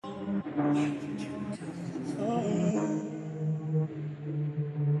Video.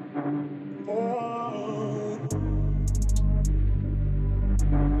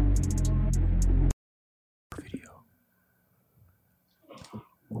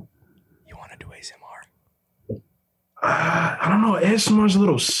 You want to do ASMR? I don't know. ASMR's a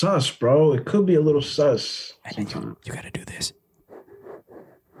little sus, bro. It could be a little sus. And then you got to do this.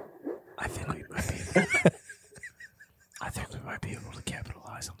 I think we might be. I think we might be able to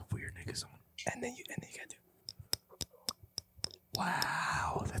capitalize on the weird niggas on. And then you got to.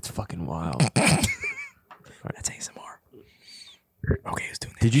 Wow, that's fucking wild. That's ASMR. Okay, let's do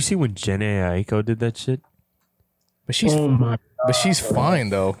it. Did you see when Jhené Aiko did that shit? But she's my but she's fine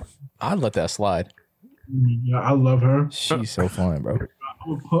though. I'd let that slide. Yeah, I love her. She's so fine, bro. I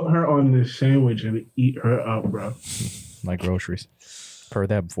would put her on this sandwich and eat her up, bro. Like groceries. Heard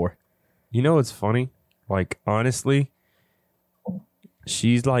that before. You know what's funny? Like, honestly,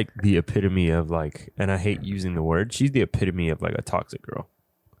 she's like the epitome of like, and I hate using the word, she's the epitome of like a toxic girl.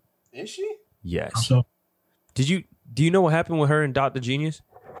 Is she? Yes. So, Do you know what happened with her and Dot the Genius?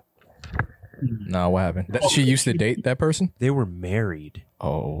 No, what happened? She used to date that person? They were married.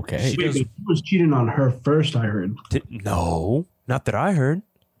 Oh, okay. wait, he was cheating on her first, I heard. No, not that I heard.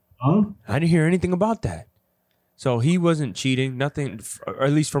 Huh? I didn't hear anything about that. So he wasn't cheating, nothing, or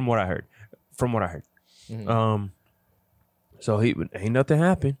at least from what I heard. Mm-hmm. So ain't nothing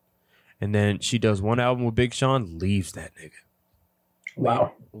happened. And then she does one album with Big Sean, leaves that nigga.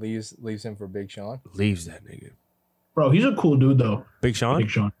 Wow. Leaves him for Big Sean? Leaves that nigga. Bro, he's a cool dude, though. Big Sean?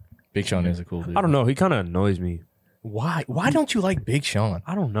 Big Sean. Big Sean is a cool dude. I don't know. He kind of annoys me. Why? Why don't you like Big Sean?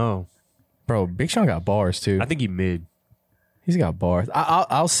 I don't know. Bro, Big Sean got bars too. I think he mid. He's got bars.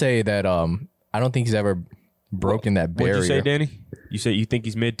 I'll say that I don't think he's ever broken that barrier. What'd you say, Danny? You think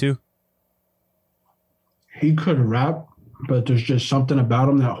he's mid too? He could rap, but there's just something about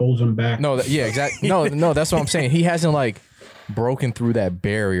him that holds him back. No, yeah, exactly. No, that's what I'm saying. He hasn't like broken through that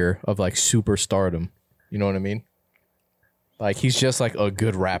barrier of like superstardom. You know what I mean? Like he's just like a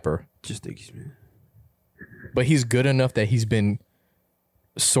good rapper. Just think he's mid. But he's good enough that he's been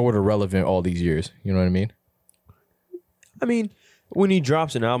sort of relevant all these years. You know what I mean? I mean, when he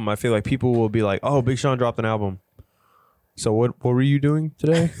drops an album, I feel like people will be like, "Oh, Big Sean dropped an album." So what were you doing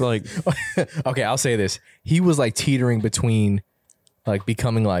today? Like, okay, I'll say this: he was like teetering between like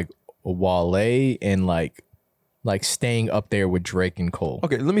becoming like a Wale and like staying up there with Drake and Cole.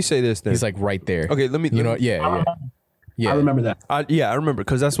 okay, let me say this then. He's like right there. Okay, let me. Yeah. I remember that. I remember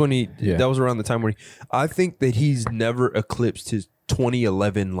because that's when that was around the time where I think that he's never eclipsed his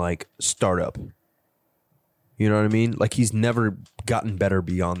 2011 like startup. You know what I mean? Like he's never gotten better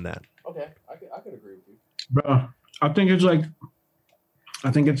beyond that. Okay, I could agree with you, Bro, I think it's like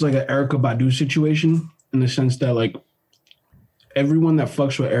an Erykah Badu situation in the sense that like everyone that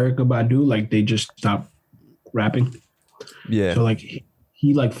fucks with Erykah Badu, like they just stop rapping. Yeah. So like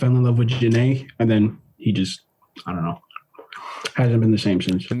he like fell in love with Jhené and then he just, I don't know, hasn't been the same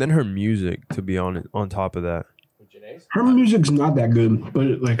since. And then her music, to be on top of that. Her music's not that good,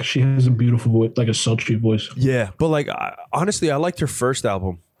 but like she has a beautiful voice, like a sultry voice. Yeah, but like honestly, I liked her first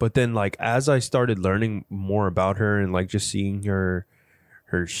album, but then like as I started learning more about her and like just seeing her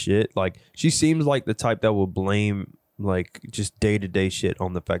shit, like she seems like the type that will blame like just day-to-day shit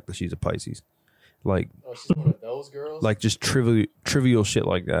on the fact that she's a Pisces. Like, oh, she's one of those girls. Like just trivial shit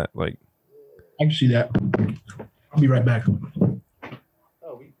like that. Like, I can see that. I'll be right back.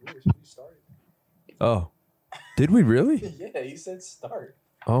 Oh, we started. oh, did we really? Yeah, you said start.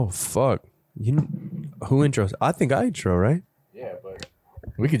 Oh fuck! Who intros? I think I intro, right? Yeah, but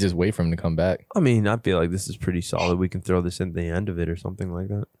we could just wait for him to come back. I mean, I feel like this is pretty solid. We can throw this in the end of it or something like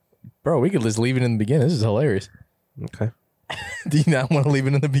that. Bro, we could just leave it in the beginning. This is hilarious. Okay. Do you not want to leave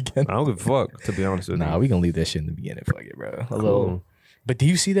it in the beginning? I don't give a fuck, to be honest with you. Nah, we can leave that shit in the beginning. Fuck it, bro. A little. But do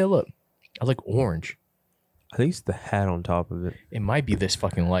you see that look? I like orange. I think it's the hat on top of it. It might be this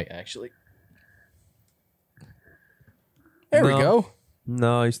fucking light, actually. There we go.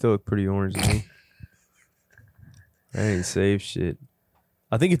 No, you still look pretty orange to me. I ain't save shit.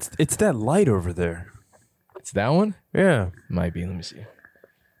 I think it's that light over there. It's that one? Yeah. Might be. Let me see.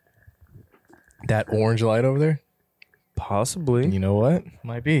 That orange light over there? Possibly. You know what?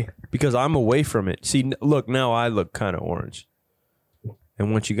 Might be. Because I'm away from it. See, look, now I look kind of orange.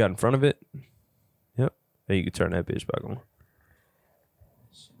 And once you got in front of it, yep, then you can turn that bitch back on.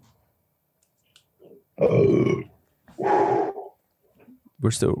 We're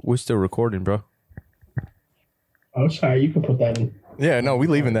still recording, bro. Oh, sorry. You can put that in. Yeah, no, we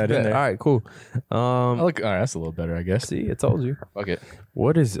leaving that in there. All right, cool. All right, that's a little better, I guess. See, I told you. Fuck it.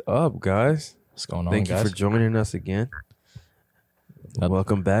 What is up, guys? What's going on, Thank guys? you for joining us again.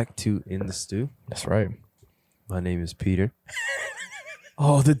 Welcome back to In the Stew. That's right. My name is Peter.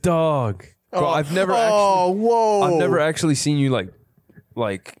 Oh, the dog. Bro, I've never actually seen you like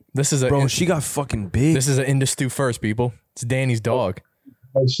This is bro, she got fucking big. This is an In the Stew first, people. It's Danny's dog.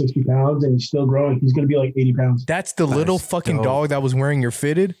 Like 60 pounds and he's still growing. He's going to be like 80 pounds. That's the little fucking dope. dog that was wearing your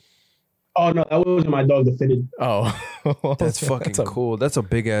fitted? Oh, no, that wasn't my dog that fitted. Oh. That's fucking cool. That's a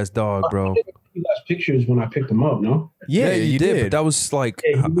big ass dog, bro. You guys pictures when I picked him up, no? Yeah, you did. But that was like,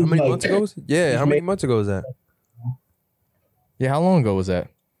 Yeah, he how was many like- months ago was it? Yeah, how many months ago was that? Yeah, how long ago was that?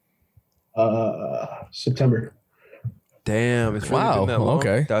 September. Damn, it's really Wow, been that long.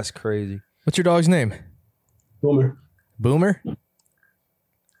 okay. That's crazy. What's your dog's name? Boomer. Boomer?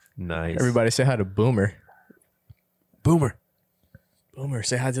 Nice. Everybody say hi to Boomer. Boomer. Boomer,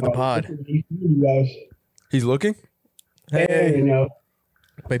 say hi to the pod. You guys. He's looking? Hey, you know.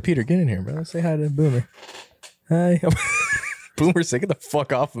 Wait, Peter, get in here, bro. Say hi to Boomer. Hi. Boomer said, get the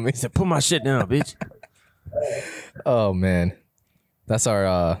fuck off of me. He said, put my shit down, bitch. Oh, man. That's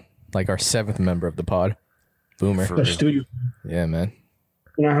our, like our 7th member of the pod. Boomer. The studio. Yeah, man.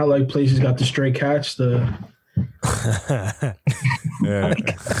 You know how like places got the stray cats, Yeah.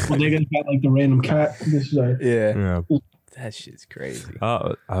 well, they got like the random cat. This is like, Yeah. Yeah. That shit's crazy.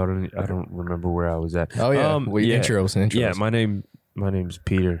 I don't remember where I was at. Oh, yeah. Intros. Yeah, my name's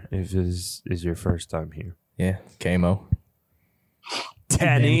Peter. If this is your first time here. Yeah. Kamo.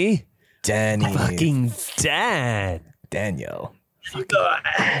 Danny. Danny. Fucking Dan. Daniel.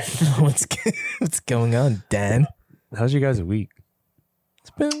 What's going on, Dan? How's your guys' week? It's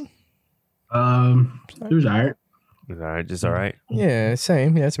been it was alright. All right, just all right. yeah,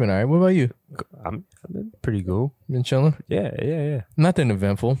 same. Yeah, it's been all right. What about you? I've been pretty cool. Been chilling? Yeah. Nothing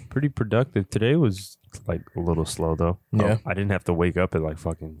eventful. Pretty productive. Today was like a little slow though. Yeah. I didn't have to wake up at like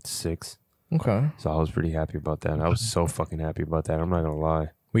fucking 6. Okay. So I was pretty happy about that. I was so fucking happy about that. I'm not gonna lie.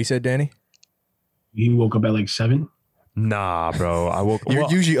 What you said, Danny? He woke up at like 7. Nah, bro. I woke You're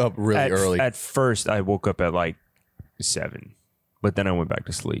usually up really early. At first I woke up at like 7. But then I went back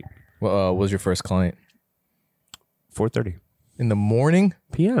to sleep. What was your first client? 4:30 In the morning?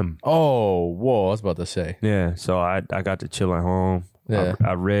 p.m. Oh, whoa. I was about to say. Yeah, so I got to chill at home. Yeah.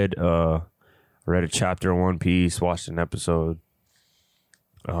 I read a chapter of One Piece, watched an episode.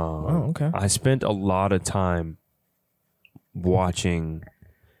 Oh, okay. I spent a lot of time watching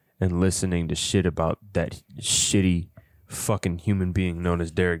and listening to shit about that shitty fucking human being known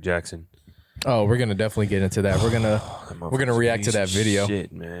as Derrick Jaxn. Oh, we're gonna definitely get into that. We're gonna react to that video.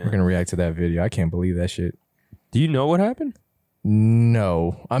 Shit, man. We're gonna react to that video. I can't believe that shit. Do you know what happened?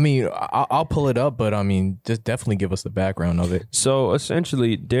 No, I mean I'll pull it up, but I mean just definitely give us the background of it. So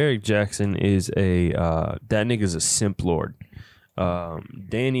essentially, Derrick Jaxn is that nigga's a simp lord.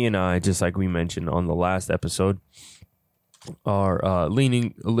 Danny and I, just like we mentioned on the last episode, are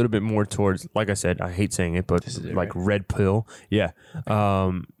leaning a little bit more towards, like I said, I hate saying it, but like right? Red pill. Yeah.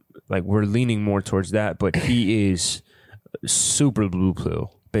 Like we're leaning more towards that, but he is super blue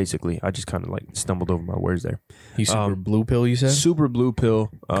pill. Basically, I just kind of like stumbled over my words there. He's super blue pill, you said? Super blue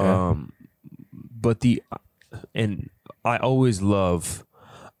pill. Okay. But and I always love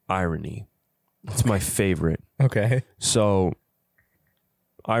irony. It's my favorite. Okay. So,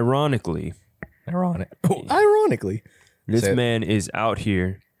 ironically, this man is out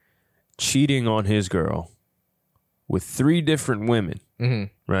here cheating on his girl with 3 different women.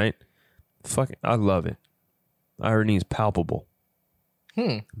 Mm-hmm. Right? Fucking, I love it. Irony is palpable.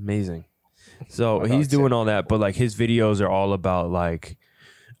 Amazing. So he's doing all that, but like his videos are all about like,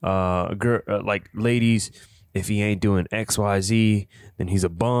 like ladies. If he ain't doing X, Y, Z, then he's a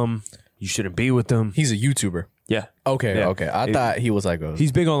bum. You shouldn't be with him. He's a YouTuber. Yeah. Okay. Yeah. Okay. I thought he was like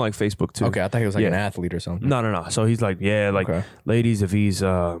He's big on like Facebook too. Okay. I thought he was like Yeah. an athlete or something. No. So he's like, yeah, like Okay. ladies, if he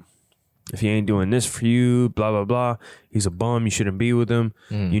ain't doing this for you, blah blah blah, he's a bum. You shouldn't be with him.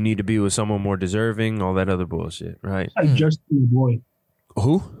 You need to be with someone more deserving. All that other bullshit, right? Like Justin LaBoy.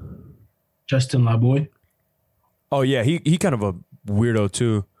 Who? Justin LaBoy. Oh yeah, he kind of a weirdo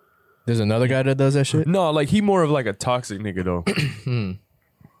too. There's another guy that does that shit? No, like he more of like a toxic nigga though.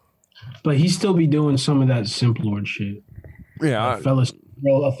 But he still be doing some of that simp lord shit. Yeah, Like, fellas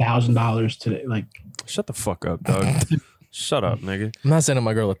throw $1,000 today. Like, shut the fuck up, dog. Shut up, nigga. I'm not sending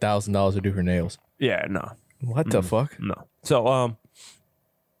my girl $1,000 to do her nails. Yeah, no. What the fuck? No. So,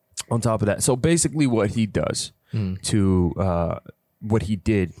 on top of that, so basically what he does what he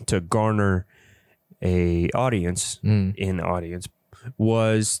did to garner a audience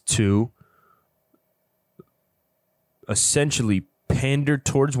was to essentially pander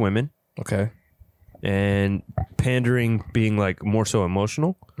towards women. Okay. And pandering being like more so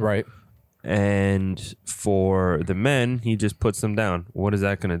emotional. Right. And for the men, he just puts them down. What is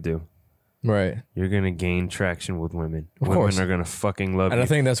that going to do? Right. You're going to gain traction with women. Of Women course. are going to fucking love you. And I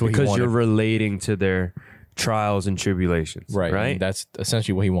think that's what he because wanted. you're relating to their trials and tribulations. Right. Right. And that's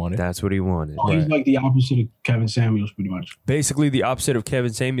essentially what he wanted. That's what he wanted. Oh, he's like the opposite of Kevin Samuels, pretty much. Basically the opposite of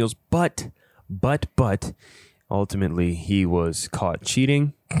Kevin Samuels, but ultimately he was caught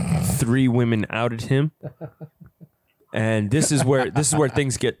cheating. 3 women outed him. And this is where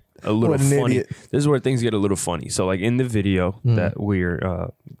things get a little What an funny. idiot. This is where things get a little funny. So like in the video that we're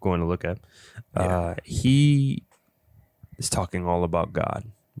going to look at, he is talking all about God,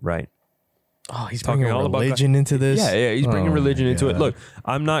 right? Oh, he's Talking bringing all about religion into this. Yeah, he's bringing Oh, religion my into it. God. Look,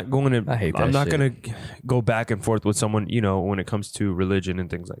 I'm not going to. I hate that I'm not shit. going to go back and forth with someone. When it comes to religion and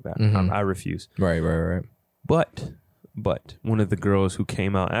things like that, I refuse. Right. But one of the girls who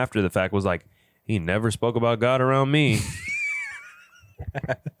came out after the fact was like, he never spoke about God around me.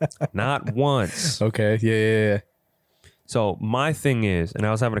 Not once. Okay. Yeah. So my thing is, and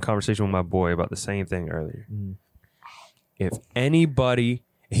I was having a conversation with my boy about the same thing earlier. If anybody,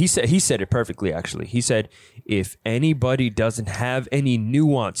 he said it perfectly, actually. He said, if anybody doesn't have any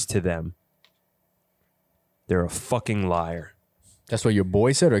nuance to them, they're a fucking liar. That's what your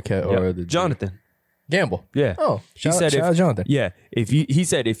boy said, or the Jonathan. Gamble. Yeah. Oh, He said shout out Jonathan. Yeah. He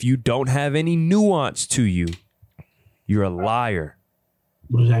said, if you don't have any nuance to you, you're a liar.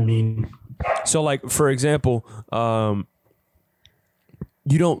 What does that mean? So, like, for example,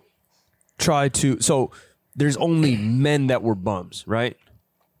 you don't try to. So, there's only men that were bums, right?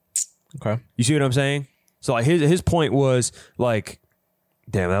 Okay. You see what I'm saying? So, like, his point was like,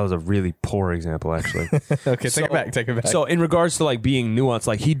 damn, that was a really poor example, actually. Okay, take it back. So, in regards to like being nuanced,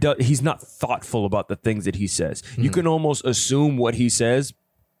 like he's not thoughtful about the things that he says. You can almost assume what he says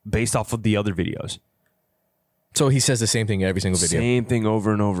based off of the other videos. So he says the same thing in every single video. Same thing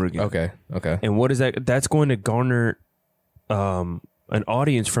over and over again. Okay. And what is that? That's going to garner an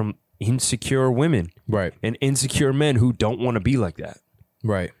audience from insecure women, Right. and insecure men who don't want to be like that.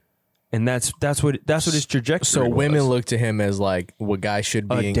 Right. And that's what his trajectory. So was. women look to him as like what guys should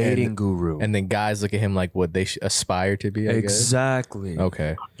be, a dating guru, and then guys look at him like what they aspire to be. I guess. Exactly.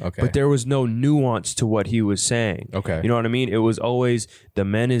 Okay. But there was no nuance to what he was saying. Okay. You know what I mean? It was always the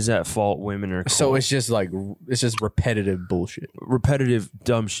men is at fault, women are cool. So it's just repetitive bullshit. repetitive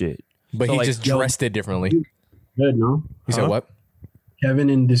dumb shit. But So, he like, just dressed it differently. Good, no? He said what? Kevin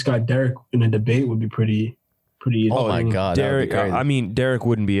and this guy Derrick in a debate would be pretty. Oh my god, that would be Derrick, crazy. I mean, Derrick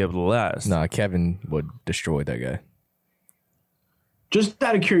wouldn't be able to last. Nah, Kevin would destroy that guy. Just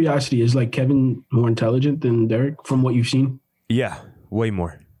out of curiosity, is like Kevin more intelligent than Derrick from what you've seen? Yeah, way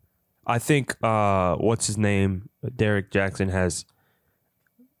more. I think what's his name? Derrick Jaxn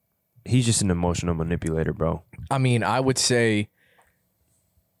he's just an emotional manipulator, bro. I mean, I would say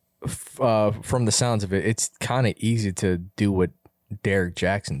from the sounds of it, it's kind of easy to do what Derrick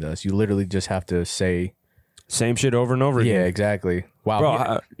Jaxn does. You literally just have to say Same shit over and over again. Yeah, exactly. Wow.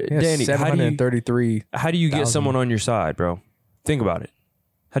 Bro, Danny, 733. how do you get someone on your side, bro? Think about it.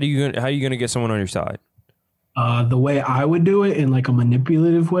 How you gonna get someone on your side? The way I would do it, in like a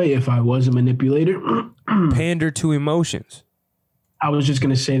manipulative way, if I was a manipulator, Pander to emotions. I was just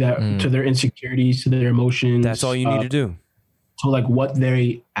gonna say that to their insecurities, to their emotions. That's all you need to do. So like what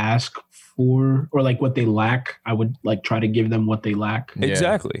they ask for, or like what they lack, I would like try to give them what they lack. Yeah.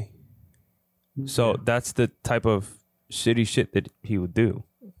 Exactly. So that's the type of shitty shit that he would do.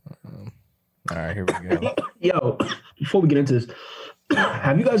 All right, here we go. Yo, before we get into this,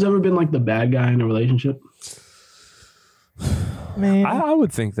 have you guys ever been like the bad guy in a relationship? Man. I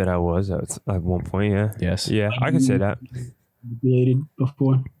would think that I was at one point. Yeah. Yes. Yeah, I could say that. Manipulated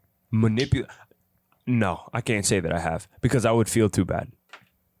before? No, I can't say that I have, because I would feel too bad.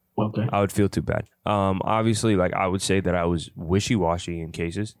 Okay. I would feel too bad. Obviously, like I would say that I was wishy-washy in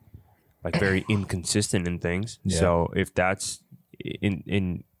cases, like very inconsistent in things. Yeah. So if that's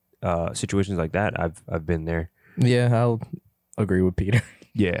in situations like that, I've been there. Yeah, I'll agree with Peter.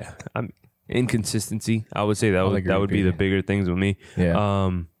 Yeah, inconsistency. I would say that I'll would agree with be the Peter. bigger things with me. Yeah.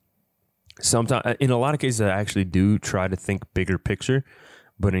 Sometimes, in a lot of cases, I actually do try to think bigger picture,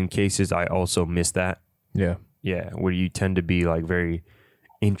 but in cases I also miss that. Yeah. Yeah, where you tend to be like very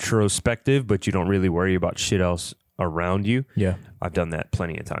introspective, but you don't really worry about shit else around you. Yeah. I've done that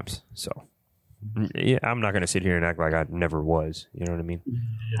plenty of times. So, yeah, I'm not going to sit here and act like I never was. You know what I mean?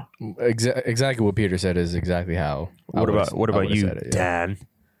 Exactly what Peter said is exactly how. What about you, said it, yeah. Dan?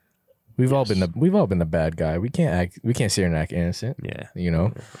 We've all been the bad guy. We can't sit here and act innocent. Yeah, You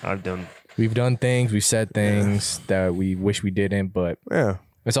know, we've done things, we've said things that we wish we didn't, but yeah.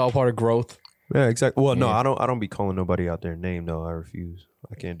 it's all part of growth. Yeah, exactly. Well, no, I don't be calling nobody out their name though. I refuse.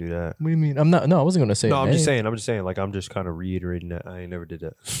 I can't do that. What do you mean? I'm not. No, I wasn't gonna say. No, a I'm name. just saying. Like, I'm just kind of reiterating that I ain't never did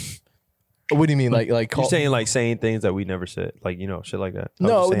that. What do you mean? Like You're saying things that we never said, like shit like that.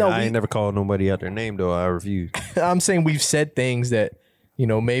 No, I ain't never called nobody out their name though. I refuse. I'm saying we've said things that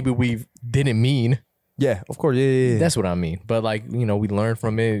maybe we didn't mean. Yeah, of course. Yeah. That's what I mean. But like we learn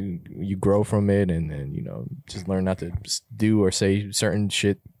from it, you grow from it, and then just learn not to do or say certain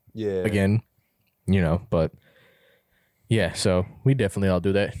shit. Yeah. Again, but yeah. So we definitely all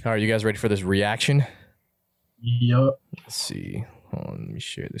do that. All right, you guys ready for this reaction? Yup. Let's see. Hold on, let me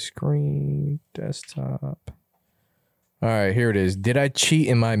share the screen. Desktop. All right, here it is. Did I cheat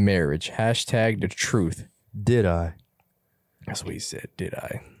in my marriage? Hashtag the truth. Did I? That's what he said. Did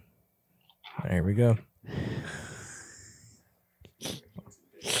I? There we go.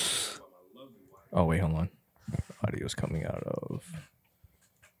 Oh, wait, hold on. Audio's coming out of.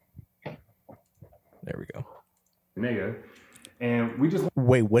 There we go. Nigga. And we just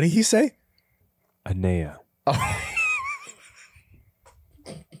Wait, what did he say? Anea. Oh.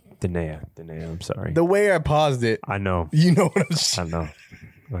 Danea. I'm sorry. The way I paused it, I know. you know what I'm saying.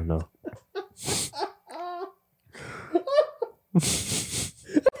 I know.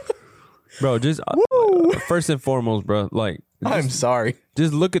 Bro, just first and foremost, bro, like I'm sorry.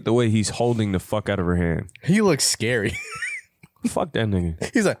 just look at the way he's holding the fuck out of her hand. He looks scary. Fuck that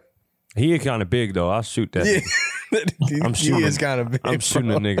nigga. He's like, He kind of big though. I'll shoot that. yeah. I'm shooting. He is kind of big. I'm shooting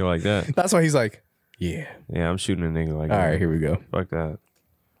bro. a nigga like that. That's why he's like, yeah. Yeah, I'm shooting a nigga like All that. right, here we go. Fuck that.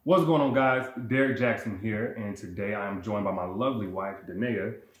 What's going on, guys? Derrick Jaxn here, and today I am joined by my lovely wife,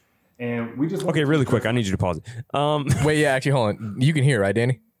 Danea, and we just Okay, really quick. I need you to pause it. Wait, yeah, actually, hold on. You can hear, right,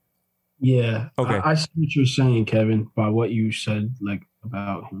 Danny? Yeah. Okay. I see what you're saying, Kevin, by what you said, like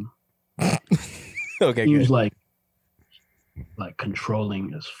about him. Okay, He good. was like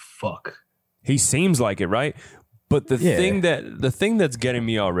controlling as fuck. He seems like it, right? But the thing that's getting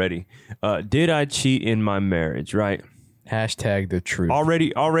me already, did I cheat in my marriage, right? Hashtag the truth.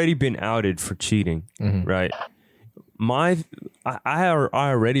 Already been outed for cheating, right? I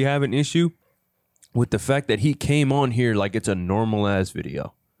already have an issue with the fact that he came on here like it's a normal ass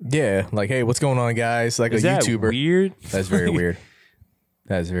video. Yeah, like, hey, what's going on, guys? Like Is a that YouTuber. weird? That's very weird.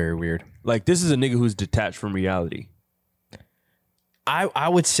 That's very weird. Like, this is a nigga who's detached from reality. I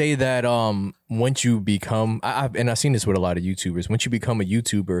would say that once you become, I've seen this with a lot of YouTubers. Once you become a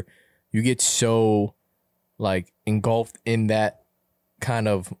YouTuber, you get so like engulfed in that kind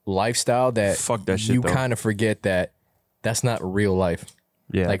of lifestyle that Fuck that shit, you though. kind of forget that that's not real life.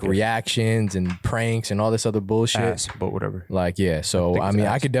 Yeah, Like I guess. reactions and pranks and all this other bullshit. Ass, but whatever. Like, yeah. So think I it's mean,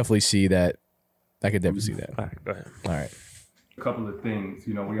 ass. I could definitely see that. All All right, go ahead. right. a couple of things.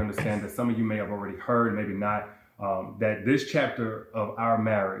 We understand that some of you may have already heard, maybe not, that this chapter of our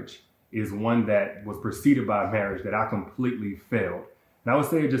marriage is one that was preceded by a marriage that I completely failed. And I would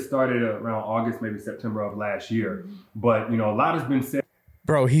say it just started around August, maybe September of last year. But, a lot has been said.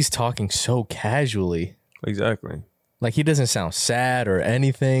 Bro, he's talking so casually. Exactly. Like, he doesn't sound sad or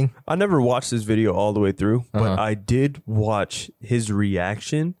anything. I never watched this video all the way through, but I did watch his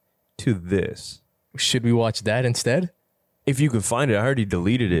reaction to this. Should we watch that instead? If you can find it, I already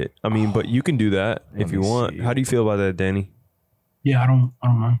deleted it. I mean, but you can do that if you me want. see. How do you feel about that, Danny? Yeah, I don't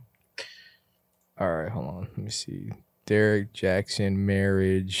mind. All right, hold on. Let me see. Derrick Jaxn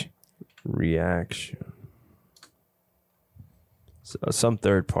marriage. Reaction. So, some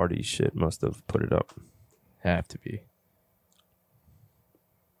third party shit must have put it up. Have to be.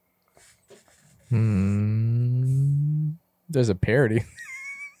 There's a parody.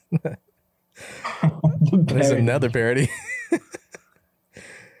 There's another parody.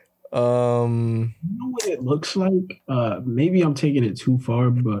 You know what it looks like? Maybe I'm taking it too far,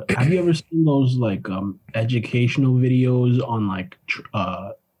 but have you ever seen those like educational videos on like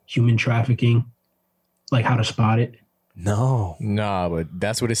human trafficking, like how to spot it? No. Nah, but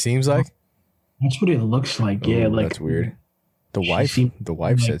that's what it seems like. That's what it looks like. Yeah, Ooh, like that's weird. The She wife seemed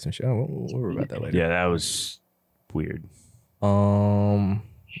like- said some shit. Oh, we'll worry about that later. Yeah, that was weird.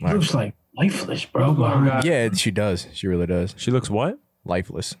 She looks like lifeless, bro. behind- Yeah, she does. She really does. She looks what?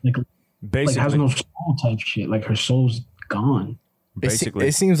 Lifeless. Like Basically. has no soul type shit. Like her soul's gone. basically.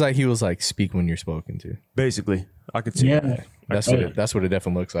 It seems like he was like, speak when you're spoken to. Basically. I could see Yeah. that. That's what it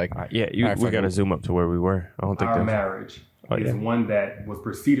definitely looks like. All right, yeah, All right, we fuck got to it. zoom up to where we were. I don't think Our that. marriage Oh, is yeah. one that was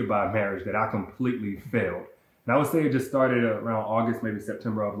preceded by a marriage that I completely failed. And I would say it just started around August, maybe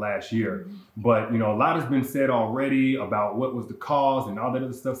September of last year. But, a lot has been said already about what was the cause and all that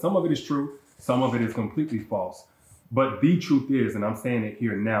other stuff. Some of it is true. Some of it is completely false. But the truth is, and I'm saying it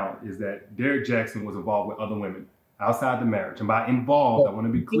here now, is that Derrick Jaxn was involved with other women outside the marriage. And by involved, I want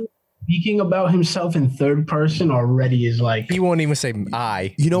to be clear. speaking about himself in third person already is like He won't even say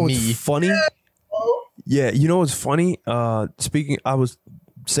I. You know me. what's funny? Yeah, you know what's funny?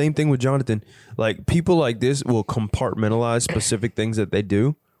 Same thing with Jonathan. Like, people like this will compartmentalize specific things that they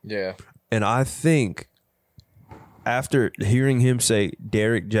do. Yeah. And I think after hearing him say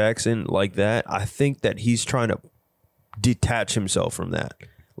Derrick Jaxn like that, I think that he's trying to detach himself from that.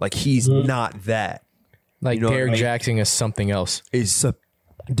 Like, he's not that. Like, you know Derrick what I mean? Jaxn is something else.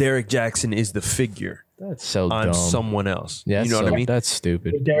 Derrick Jaxn is the figure. That's so I'm dumb. someone else. Yeah, you know what I mean? That's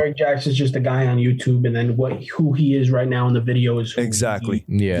stupid. Derrick Jaxn is just a guy on YouTube, and then who he is right now in the video is who Exactly.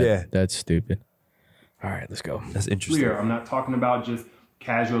 Yeah, that's stupid. All right, let's go. That's interesting. Clear. I'm not talking about just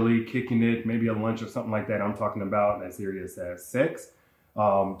casually kicking it, maybe a lunch or something like that. I'm talking about as serious as sex,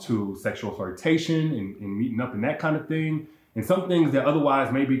 to sexual flirtation and meeting up and that kind of thing. And some things that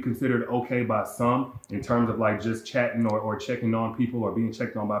otherwise may be considered okay by some in terms of like just chatting or checking on people or being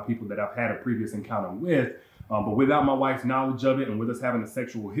checked on by people that I've had a previous encounter with. But without my wife's knowledge of it and with us having a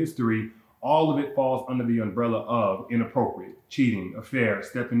sexual history, all of it falls under the umbrella of inappropriate, cheating, affair,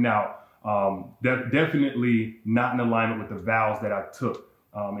 stepping out. Definitely not in alignment with the vows that I took,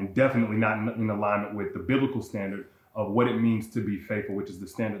 and definitely not in alignment with the biblical standard of what it means to be faithful, which is the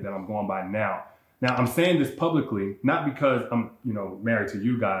standard that I'm going by now. Now, I'm saying this publicly, not because I'm, married to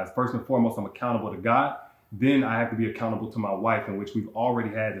you guys. First and foremost, I'm accountable to God. Then I have to be accountable to my wife, in which we've already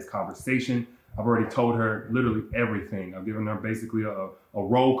had this conversation. I've already told her literally everything. I've given her basically a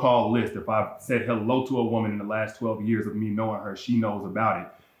roll call list. If I've said hello to a woman in the last 12 years of me knowing her, she knows about it.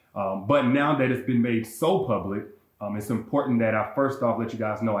 But now that it's been made so public, it's important that I first off let you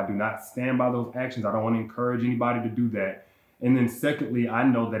guys know I do not stand by those actions. I don't want to encourage anybody to do that. And then secondly, I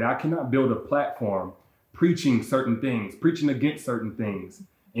know that I cannot build a platform preaching certain things, preaching against certain things.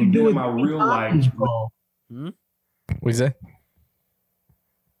 And then in my real life. What'd you say?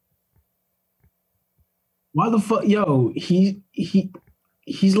 Why the fuck, yo?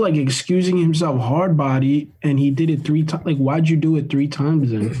 He's like excusing himself hard body, and he did it 3 times. Like, why'd you do it 3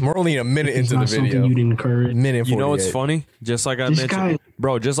 times then? We're only a minute into the video. You'd encourage. Minute 48. You know what's funny? Just like I mentioned,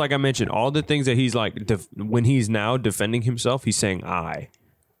 just like I mentioned, all the things that he's like, when he's now defending himself, he's saying I.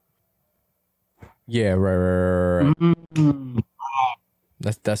 Yeah, right. Mm-hmm.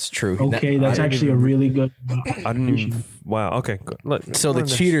 That's true. Okay, that's actually a really good. I didn't even. Wow. Okay. Good. So the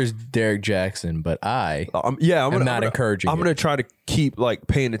cheater's Derrick Jaxn, but I'm not encouraging. I'm gonna try to keep like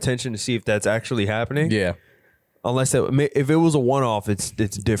paying attention to see if that's actually happening. Yeah. Unless if it was a one-off, it's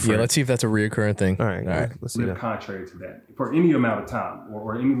different. Yeah. Let's see if that's a rerecurring thing. All right. Let's see Live that. contrary to that for any amount of time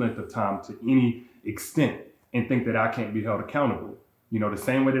or any length of time to any extent, and think that I can't be held accountable. The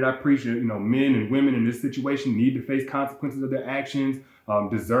same way that I preach, men and women in this situation need to face consequences of their actions,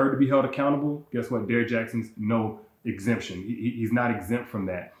 deserve to be held accountable. Guess what? Derrick Jackson's no exemption. He's not exempt from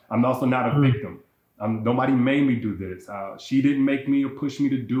that. I'm also not a victim. Nobody made me do this. She didn't make me or push me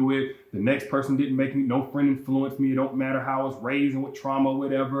to do it. The next person didn't make me. No friend influenced me. It don't matter how I was raised and what trauma,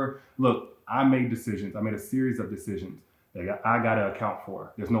 whatever. Look, I made decisions. I made a series of decisions that I got to account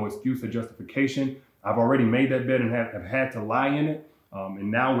for. There's no excuse or justification. I've already made that bed and have had to lie in it.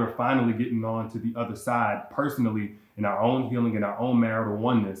 And now we're finally getting on to the other side personally in our own healing and our own marital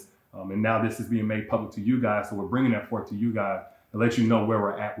oneness. And now this is being made public to you guys. So we're bringing that forth to you guys to let you know where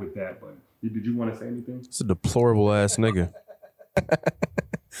we're at with that. But did you want to say anything? It's a deplorable ass nigga.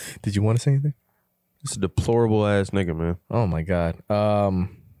 Did you want to say anything? It's a deplorable ass nigga, man. Oh my God.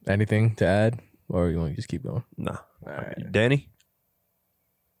 Anything to add? Or you want to just keep going? Nah. All right. Danny?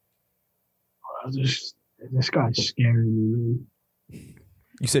 This guy's scaring me, man.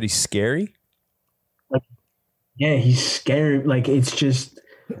 You said he's scary? Yeah, he's scared. Like, it's just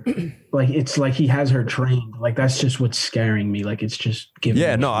like it's like he has her trained. Like, that's just what's scaring me. Like, it's just giving.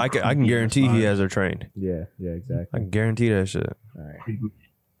 Yeah, no, I can guarantee he has her trained. Yeah, exactly. I can guarantee that shit. All right.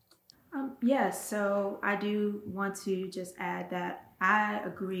 Yes, so I do want to just add that I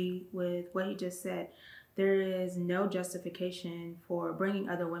agree with what he just said. There is no justification for bringing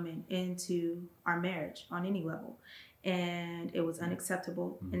other women into our marriage on any level. And it was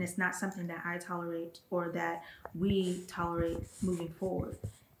unacceptable. And it's not something that I tolerate or that we tolerate moving forward.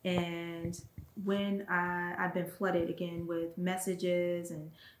 And when I've been flooded again with messages and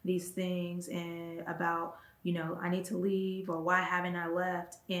these things and about, I need to leave or why haven't I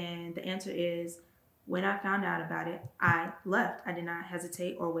left? And the answer is, when I found out about it, I left. I did not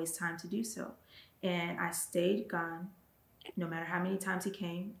hesitate or waste time to do so. And I stayed gone. No matter how many times he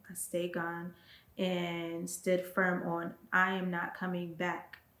came, I stayed gone and stood firm on, I am not coming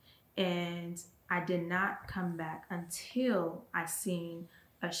back. And I did not come back until I seen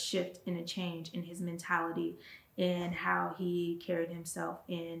a shift and a change in his mentality in how he carried himself,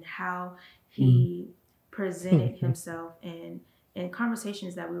 in how he presented himself, and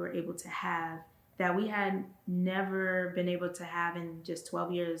conversations that we were able to have that we had never been able to have in just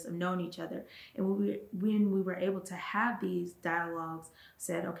 12 years of knowing each other. And when we were able to have these dialogues,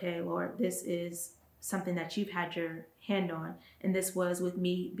 said, okay, Lord, this is something that you've had your hand on. And this was with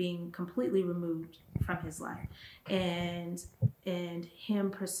me being completely removed from his life. And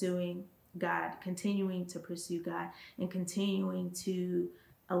him pursuing God, continuing to pursue God, and continuing to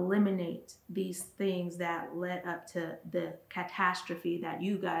eliminate these things that led up to the catastrophe that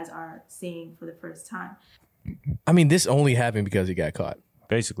you guys are seeing for the first time. I mean, this only happened because he got caught.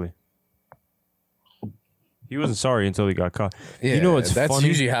 Basically. He wasn't sorry until he got caught. Yeah, you know what's that's funny?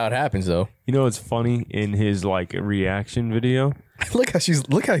 usually how it happens, though. You know what's funny in his like reaction video? Look how he's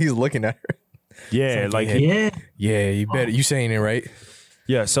looking at her. Yeah, like Yeah. You better. You saying it right?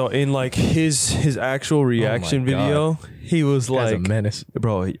 yeah. So in like his actual reaction video, he was Guy's like, a menace.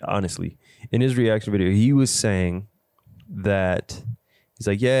 bro, honestly, in his reaction video, he was saying that he's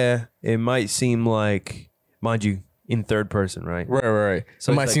like, yeah, it might seem like, mind you, in third person, right? Right.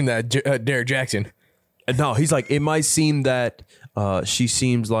 So it might it's seem that Derrick Jaxn. No, he's like, it might seem that she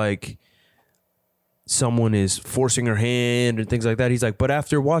seems like someone is forcing her hand and things like that. He's like, but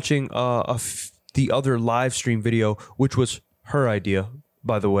after watching the other live stream video, which was her idea,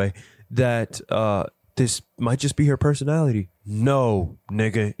 by the way, that this might just be her personality. No,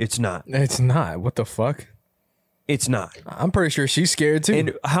 nigga, it's not. It's not. What the fuck? It's not. I'm pretty sure she's scared too.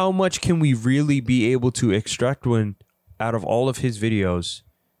 And how much can we really be able to extract when out of all of his videos,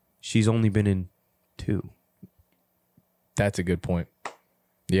 she's only been in 2? That's a good point.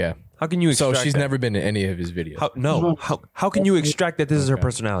 Yeah. How can you extract So she's that? never been in any of his videos. How can you extract that this is her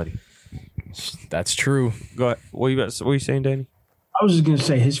personality? That's true. Go ahead. What are you saying, Danny? I was just gonna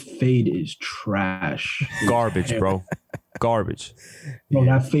say his fade is trash. Garbage, bro. Garbage. Bro,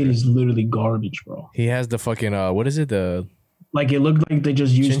 that fade is literally garbage, bro. He has the fucking what is it? The Like it looked like they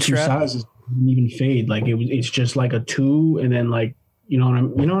just used Chin 2 strap? sizes, didn't even fade. Like it's just like a 2, and then like you know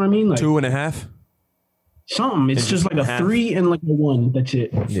what I mean? Like 2.5. something. It's just like a half. 3 and like a 1. That's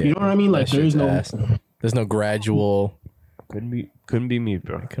it. Yeah, You know what I mean? Like that there's shit's no. ass. There's no gradual. Couldn't be me,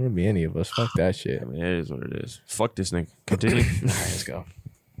 bro. Couldn't be any of us. Fuck that shit. I mean, it is what it is. Fuck this nigga. Continue. All right, let's go.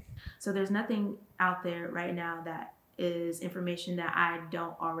 So there's nothing out there right now that is information that I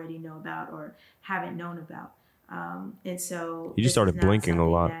don't already know about or haven't known about. And so You just this is started not blinking a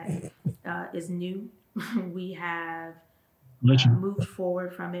something lot. That is new. We have Literally. moved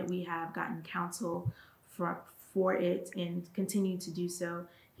forward from it. We have gotten counsel for it and continue to do so.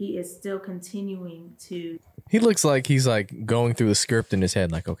 He is still continuing to. He looks like he's like going through the script in his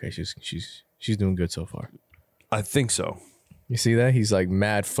head. Like, okay, she's doing good so far. I think so. You see that? He's like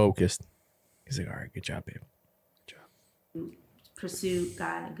mad focused. He's like, all right, good job, babe. Pursue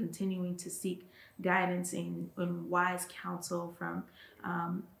God and continuing to seek guidance and wise counsel from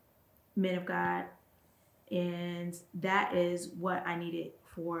men of God. And that is what I needed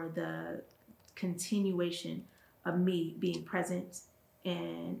for the continuation of me being present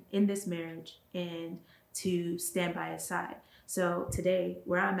and in this marriage and to stand by his side. So today,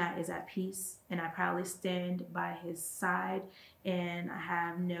 where I'm at is at peace, and I proudly stand by his side, and I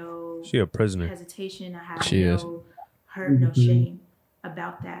have no She a prisoner. hesitation. I have She is. no hurt, no shame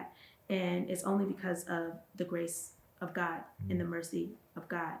about that. And it's only because of the grace of God and the mercy of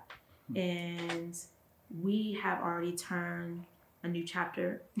God. And we have already turned a new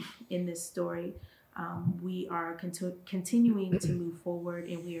chapter in this story. We are continuing to move forward,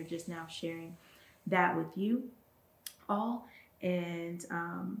 and we are just now sharing that with you all. And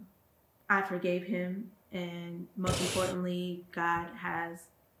I forgave him, and most importantly, God has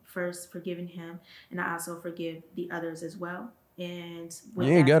first forgiven him, and I also forgive the others as well. And with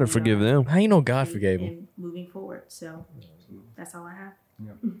You ain't that, got to we forgive are them. How you know God forgave him? and moving forward. So that's all I have.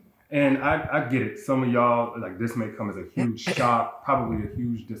 And I get it. Some of y'all, like, this may come as a huge shock, probably a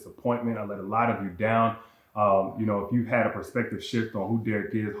huge disappointment. I let a lot of you down. If you've had a perspective shift on who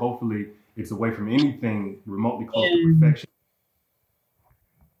Derrick is, hopefully it's away from anything remotely close to perfection.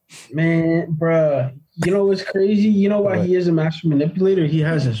 Man, bruh, you know what's crazy? You know why he is a master manipulator? He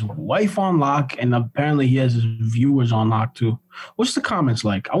has his wife on lock, and apparently he has his viewers on lock too. What's the comments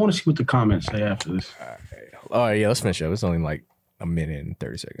like? I want to see what the comments say after this. All right, yeah, let's finish up. It's only like a minute and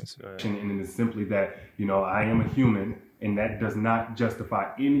 30 seconds. And it's simply that, I am a human, and that does not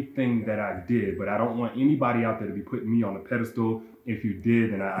justify anything that I did. But I don't want anybody out there to be putting me on a pedestal. If you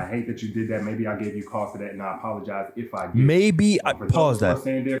did, and I hate that you did that. Maybe I gave you cause for that, and I apologize if I did. Maybe I For those pause who are that.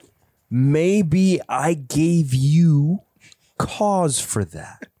 saying there, Maybe I gave you cause for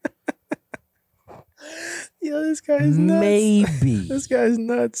that. Yo, this guy is nuts. Maybe. This guy's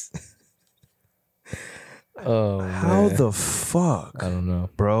nuts. Oh, How man. the fuck, I don't know.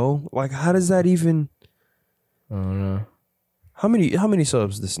 bro? Like, how does that even? I don't know. How many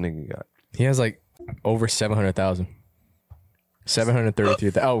subs this nigga got? He has like over 700,000.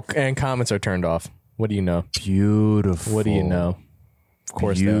 733,000. Oh, and comments are turned off. What do you know? Beautiful. What do you know? Of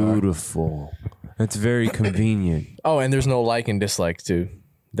course they are. Beautiful. That's very convenient. Oh, and there's no like and dislike too.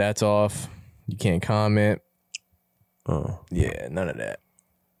 That's off. You can't comment. Oh, Yeah, none of that.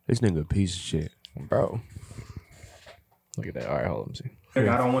 this nigga a piece of shit. Bro. Look at that. All right, hold on. Let me see. Like,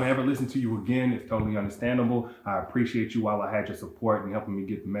 I don't want to ever listen to you again. It's totally understandable. I appreciate you while I had your support and helping me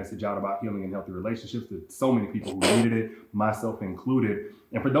get the message out about healing and healthy relationships to so many people who needed it, myself included.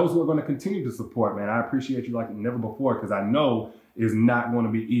 And for those who are going to continue to support, man, I appreciate you like never before, because I know it's not going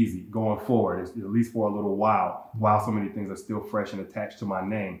to be easy going forward, at least for a little while so many things are still fresh and attached to my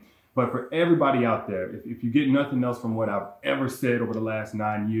name. But for everybody out there, if you get nothing else from what I've ever said over the last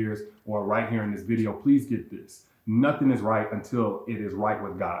 9 years or right here in this video, please get this. Nothing is right until it is right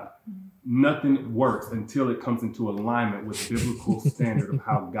with God. Nothing works until it comes into alignment with the biblical standard of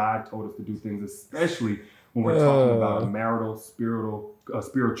how God told us to do things, especially when we're talking about a marital,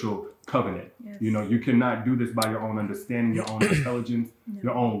 spiritual covenant. Yes. You know, you cannot do this by your own understanding, your own intelligence,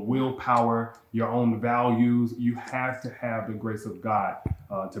 your own willpower, your own values. You have to have the grace of God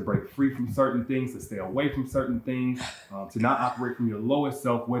to break free from certain things, to stay away from certain things, to not operate from your lowest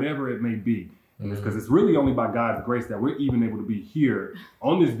self, whatever it may be. Because it's really only by God's grace that we're even able to be here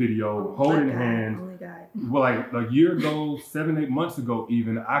on this video, holding hands. Only God. Well, like a year ago, 7-8 months ago,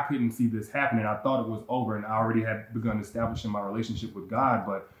 even, I couldn't see this happening. I thought it was over, and I already had begun establishing my relationship with God.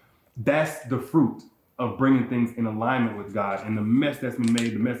 But that's the fruit of bringing things in alignment with God. And the mess that's been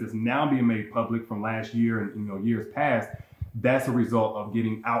made, the mess that's now being made public from last year and years past, that's a result of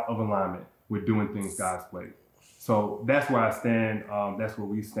getting out of alignment with doing things God's way. So that's where I stand. That's where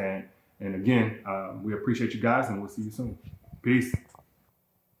we stand. And again, we appreciate you guys, and we'll see you soon. Peace.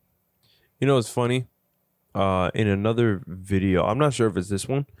 You know, it's funny. In another video, I'm not sure if it's this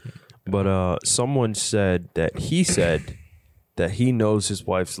one, but someone said that he knows his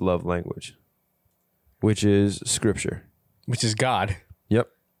wife's love language, which is scripture. Which is God. Yep.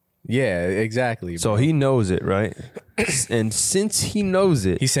 Yeah, exactly. So he knows it, right? And since he knows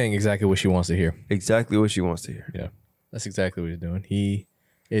it, He's saying exactly what she wants to hear. exactly what she wants to hear. Yeah. That's exactly what he's doing. He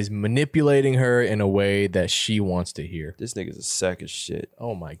is manipulating her in a way that she wants to hear. This nigga's a sack of shit.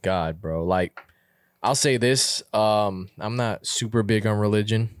 Oh my God, bro. Like, I'll say this. I'm not super big on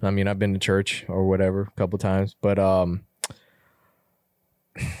religion. I mean, I've been to church or whatever a couple times, but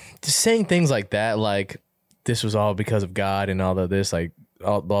just saying things like that, like this was all because of God and all of this, like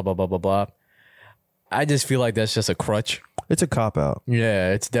all blah, blah, blah, blah, blah. I just feel like that's just a crutch. It's a cop out.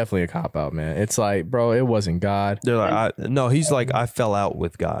 Yeah, it's definitely a cop out, man. It's like, bro, it wasn't God. They're like, he's like, I fell out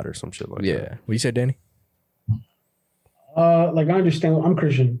with God or some shit like that. Yeah. What you said, Danny? Like I understand. I'm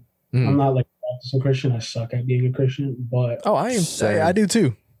Christian. I'm not like a practicing Christian. I suck at being a Christian, but Oh, I do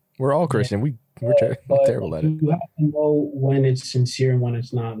too. We're all Christian. We're terrible at it. You have to know when it's sincere and when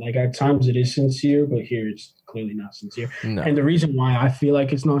it's not. Like at times it is sincere, but here it's clearly not sincere. No. And the reason why I feel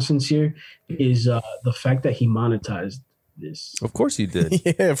like it's not sincere is the fact that he monetized this. Of course he did.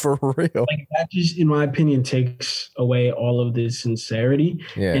 Yeah, for real. Like that just, in my opinion, takes away all of this sincerity.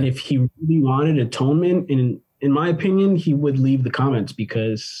 Yeah. And if he really wanted atonement, and in my opinion, he would leave the comments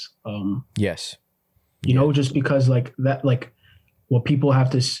because, Yes. you know, just because like that, like what people have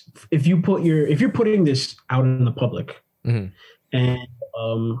to, if you're putting this out in the public, and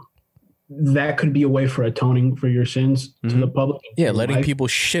that could be a way for atoning for your sins to the public. Yeah, letting people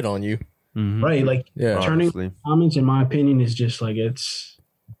shit on you. Right. Like turning Honestly. comments, in my opinion, is just like it's.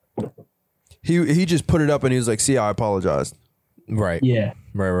 He just put it up and he was like, see, I apologized. Right. Yeah.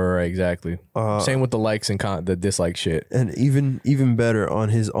 Right. Exactly. Same with the likes and the dislike shit. And even better on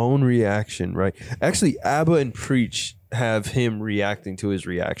his own reaction, right? Actually, Abba and Preach have him reacting to his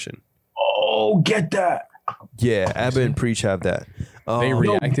reaction. Oh, get that. Yeah, Abba and Preach have that. They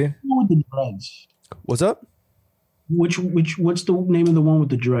reacted. With the dreads. What's up? What's the name of the one with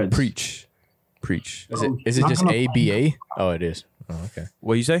the dreads? Preach. Is it just ABA? Oh, it is. Oh, okay.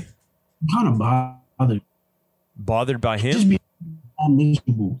 What you say? I'm kind of bothered. Bothered by Just him? be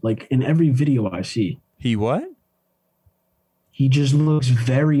miserable. Like in every video I see, He what? he just looks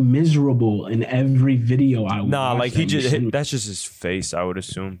very miserable in every video I watch. Nah, like that's just his face, I would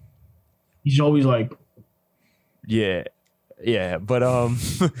assume. He's always like, Yeah, but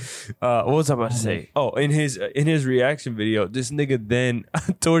what was I about to say? Oh, in his reaction video, this nigga then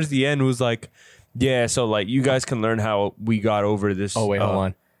towards the end was like, yeah, so like you guys can learn how we got over this. Oh, wait, hold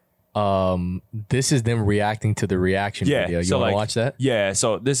on. This is them reacting to the reaction video. You want to watch that? Yeah.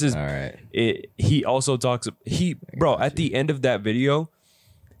 So this is all right. He also talks. Bro, at the end of that video,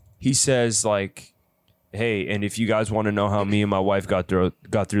 he says like, "Hey, and if you guys want to know how me and my wife got through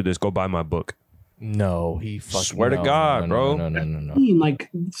this, go buy my book." No, he fucking swear to God, bro. No. Like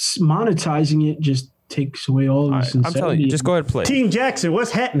monetizing it just takes away all of this. I'm telling you, just go ahead and play. Team Jaxn,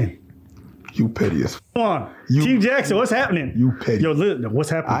 what's happening? You petty as Come on. Team Jaxn, what's happening? You petty. Yo, what's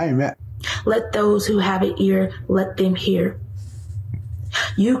happening? I ain't mad. Let those who have an ear, let them hear.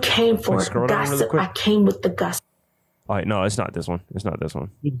 You came for gossip. I came with the gossip. All right, no, it's not this one. It's not this one.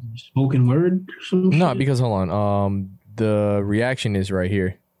 Spoken word or something? No, because hold on. The reaction is right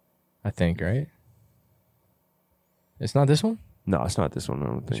here. I think, right? It's not this one? No, it's not this one. I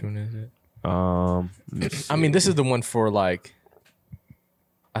don't think. Which one is it? I mean, this is the one for like.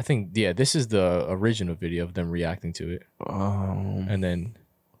 I think this is the original video of them reacting to it. And then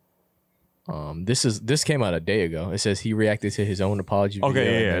this came out a day ago. It says he reacted to his own apology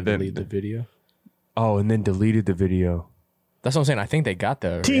video and then deleted the video. Oh, and then deleted the video. That's what I'm saying. I think they got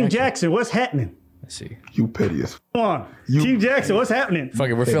the Team reaction. Jaxn, what's happening? Let's see. You petty as Come on. Team Jaxn, what's happening? Fuck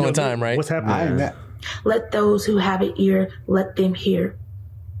it, we're filling time, right? What's happening? I ain't mad. Let those who have an ear, let them hear.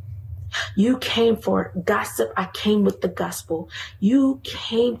 You came for gossip. I came with the gospel. You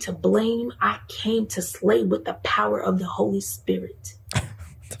came to blame. I came to slay with the power of the Holy Spirit.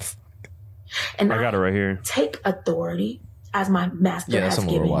 And I got it right here. Take authority as my master has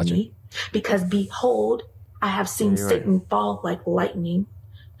given me. Because behold, I have seen Satan fall like lightning.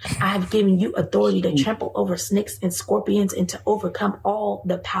 I have given you authority to trample over snakes and scorpions and to overcome all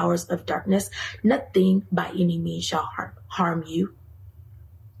the powers of darkness. Nothing by any means shall harm you.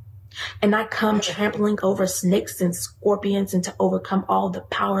 And I come trampling over snakes and scorpions and to overcome all the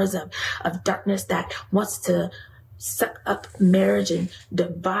powers of darkness that wants to suck up marriage and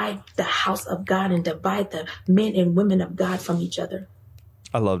divide the house of God and divide the men and women of God from each other.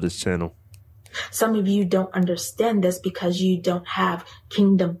 I love this channel. Some of you don't understand this because you don't have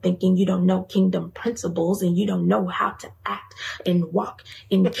kingdom thinking. You don't know kingdom principles and you don't know how to act and walk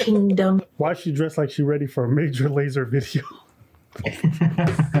in kingdom. Why is she dressed like she ready for a major laser video? But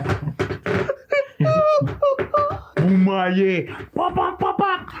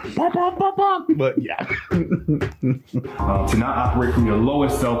yeah. To not operate from your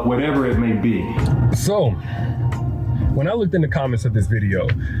lowest self, whatever it may be. So, when I looked in the comments of this video,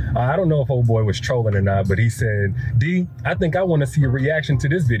 I don't know if old boy was trolling or not, but he said, D, I think I want to see a reaction to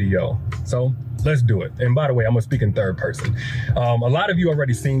this video. So let's do it. And by the way, I'm going to speak in third person. A lot of you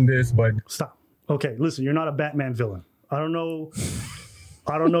already seen this, but... Stop. Okay, listen, you're not a Batman villain. I don't know.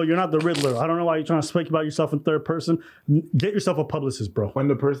 You're not the Riddler. I don't know why you're trying to speak about yourself in third person. Get yourself a publicist, bro. When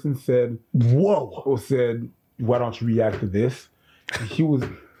the person said, whoa, said, why don't you react to this? He was...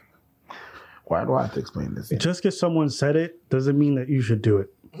 Why do I have to explain this? Just because someone said it doesn't mean that you should do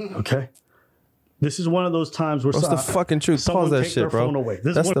it. Okay? This is one of those times where that's the fucking truth. Pause that shit, bro.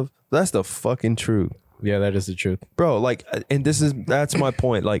 That's the fucking truth. Yeah, that is the truth, bro. Like, and that's my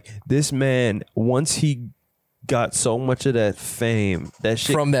point. Like, this man, once he got so much of that fame, that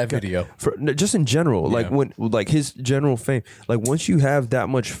shit from that video, just in general, like his general fame, like once you have that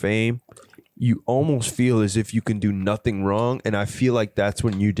much fame, you almost feel as if you can do nothing wrong. And I feel like that's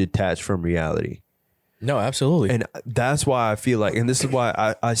when you detach from reality. No, absolutely. And that's why I feel like, and this is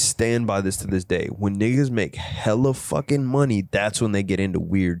why I stand by this to this day. When niggas make hella fucking money, that's when they get into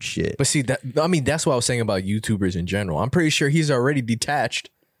weird shit. But see, that's what I was saying about YouTubers in general. I'm pretty sure he's already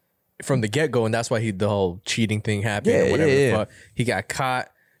detached from the get-go, and that's why the whole cheating thing happened or whatever the fuck. He got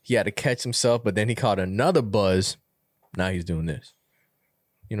caught. He had to catch himself, but then he caught another buzz. Now he's doing this.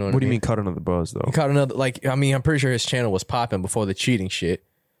 You know what I mean? What do you mean caught another buzz, though? He caught another, I'm pretty sure his channel was popping before the cheating shit.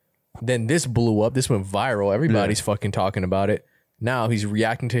 Then this blew up. This went viral. Everybody's fucking talking about it. Now he's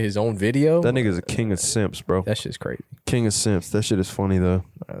reacting to his own video. That nigga's a king of simps, bro. That shit's crazy. King of simps. That shit is funny, though.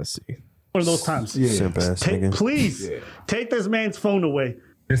 Let's see. One of those times. Simp ass nigga. Please take this man's phone away.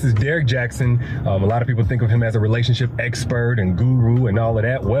 This is Derrick Jaxn. A lot of people think of him as a relationship expert and guru and all of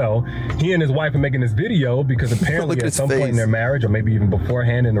that. Well, he and his wife are making this video because apparently at some point in their marriage, or maybe even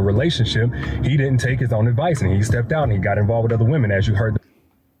beforehand in the relationship, he didn't take his own advice and he stepped out and he got involved with other women, as you heard.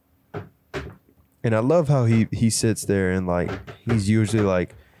 And I love how he sits there and like he's usually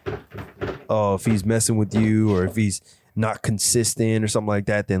like, oh, if he's messing with you or if he's not consistent or something like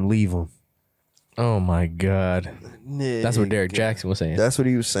that, then leave him. Oh my God. That's what Derrick Jaxn was saying. That's what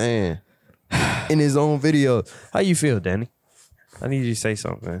he was saying in his own video. How you feel, Danny? I need you to say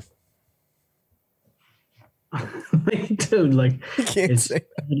something, man. Dude, like, you can't say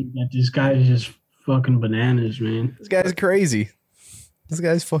that this guy is just fucking bananas, man. This guy's crazy. This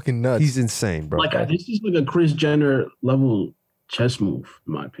guy's fucking nuts. He's insane, bro. Like this is like a Kris Jenner level chess move,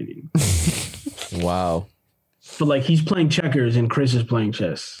 in my opinion. Wow. But like he's playing checkers and Chris is playing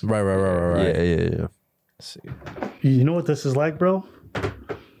chess. Right. Yeah. Let's see. You know what this is like, bro?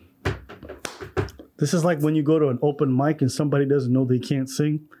 This is like when you go to an open mic and somebody doesn't know they can't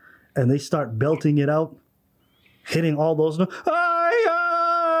sing and they start belting it out, hitting all those notes.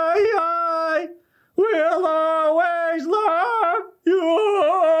 I will always love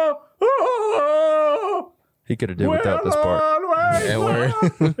you. He could have did without this part. Yeah, word.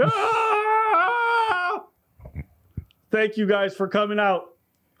 Thank you guys for coming out.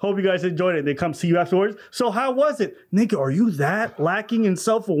 Hope you guys enjoyed it. They come see you afterwards. So how was it? Nigga, are you that lacking in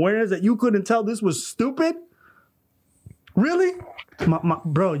self-awareness that you couldn't tell this was stupid? Really?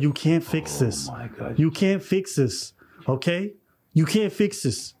 Bro, you can't fix this. Oh my God. You can't fix this. Okay? You can't fix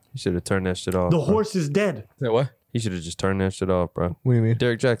this. You should have turned that shit off. The horse is dead. Is that what? He should have just turned that shit off, bro. What do you mean?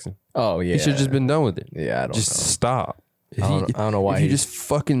 Derrick Jaxn. Oh, yeah. He should have just been done with it. Yeah, I don't just know. Stop. I don't know why If you just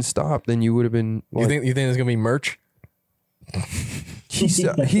fucking stopped, then you would have been. You think there's gonna be merch? He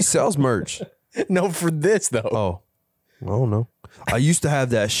sells merch. No, for this though. Oh, I don't know. I used to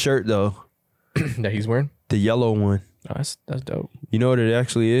have that shirt though, That he's wearing? the yellow one. Oh, that's dope. You know what it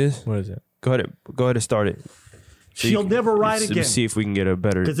actually is? What is it? Go ahead and start it. So She'll never ride again. See if we can get a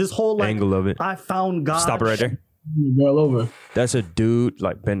better Because this whole angle of it. I found God. Stop it right there. Girl over. That's a dude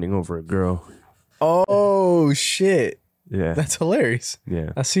like bending over a girl. Oh shit. Yeah, That's hilarious.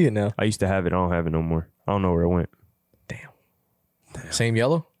 yeah. I see it now. I used to have it. I don't have it no more. I don't know where it went. Same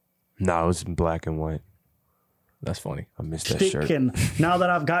yellow? No, it was in black and white. That's funny. I missed that Stick, shirt. and now that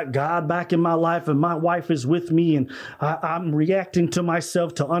I've got God back in my life and my wife is with me and I'm reacting to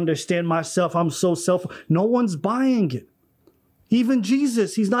myself to understand myself, I'm so no one's buying it. Even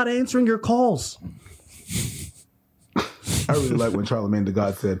Jesus, he's not answering your calls. I really like when Charlamagne the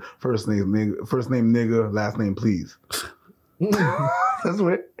God said, first name nigga, last name please.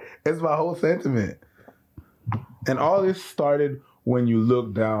 That's my whole sentiment. And all this started when you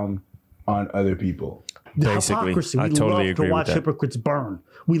look down on other people. The Basically, hypocrisy. I We totally love agree to with watch that. hypocrites burn.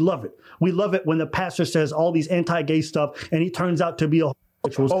 We love it. We love it when the pastor says all these anti-gay stuff and he turns out to be a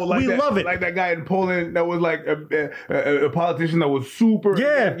homosexual. Like we love it. Like that guy in Poland that was like a politician that was super.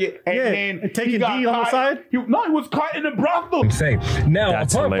 Yeah. And taking he got D on the caught- side? He was caught in a brothel. Say now,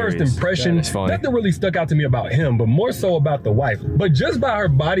 That's upon hilarious. first impression, That is funny. nothing really stuck out to me about him, but more so about the wife. But just by her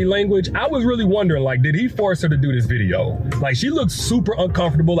body language, I was really wondering, like, did he force her to do this video? Like, she looks super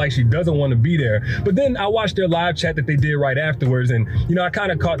uncomfortable, like she doesn't want to be there. But then I watched their live chat that they did right afterwards, and I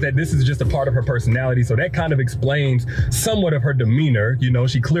kind of caught that this is just a part of her personality. So that kind of explains somewhat of her demeanor.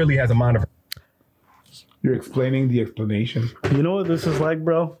 She clearly has a mind of her. You're explaining the explanation. You know what this is like,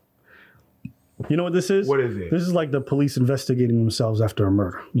 bro? You know what this is? What is it? This is like the police investigating themselves after a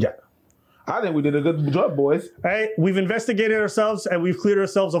murder. Yeah. I think we did a good job, boys. Hey, we've investigated ourselves and we've cleared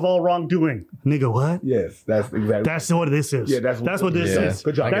ourselves of all wrongdoing. Nigga, what? Yes, that's exactly. That's what this is. Yeah, that's what this yeah. is.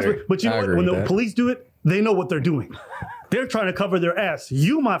 Good job. That's but you know I what? agree When with the that. police do it, they know what they're doing. They're trying to cover their ass.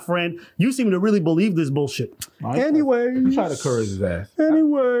 You, my friend, you seem to really believe this bullshit. Anyways. You try to encourage his ass.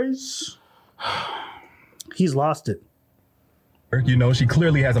 Anyways. He's lost it. She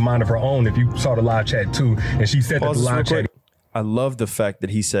clearly has a mind of her own. If you saw the live chat too, and she said that Pause the this real live chat. quick. I love the fact that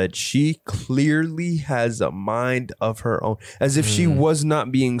he said she clearly has a mind of her own, as if she was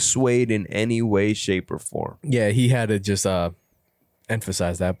not being swayed in any way, shape, or form. Yeah, he had to just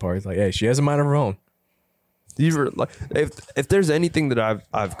emphasize that part. It's like, hey, she has a mind of her own. These were like, if there's anything that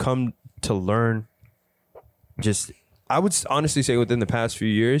I've come to learn, just I would honestly say within the past few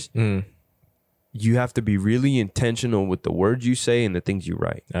years, you have to be really intentional with the words you say and the things you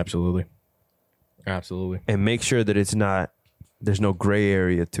write. Absolutely. And make sure that there's no gray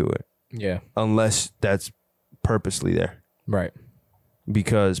area to it. Yeah. Unless that's purposely there. Right.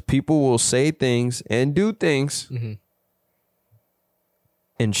 Because people will say things and do things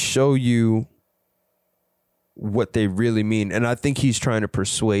and show you what they really mean. And I think he's trying to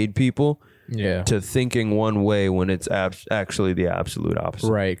persuade people to thinking one way when it's actually the absolute opposite.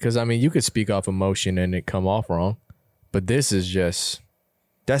 Right. Because, you could speak off emotion and it come off wrong. But this is just...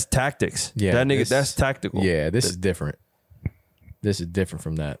 That's tactics. Yeah. That nigga, that's tactical. Yeah, this is different. This is different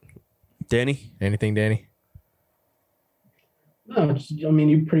from that. Danny? Anything, Danny? No,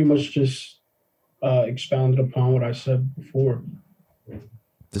 you pretty much just expounded upon what I said before.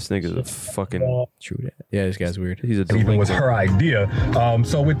 This nigga's a fucking... True that. Yeah, this guy's weird. He's a It even was her idea.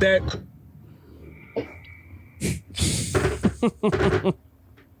 So with that...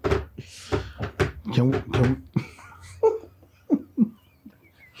 Can we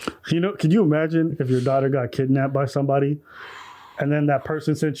Can you imagine if your daughter got kidnapped by somebody and then that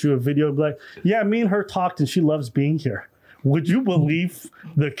person sent you a video like, yeah, me and her talked and she loves being here. Would you believe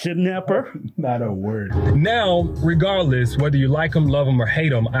the kidnapper? Not a word. Now, regardless, whether you like them, love them, or hate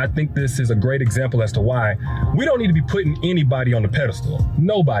them, I think this is a great example as to why we don't need to be putting anybody on the pedestal.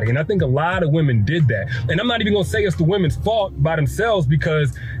 Nobody. And I think a lot of women did that. And I'm not even going to say it's the women's fault by themselves,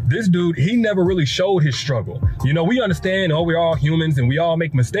 because this dude, he never really showed his struggle. You know, we understand, we're all humans and we all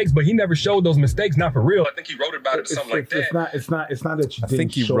make mistakes, but he never showed those mistakes, not for real. I think he wrote about it or something like that. It's not that you I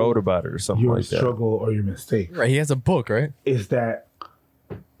think he wrote about it or something like that. Your struggle or your mistake. Right, he has a book, right? Is that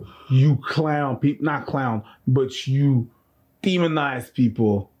you clown people, not clown, but you demonize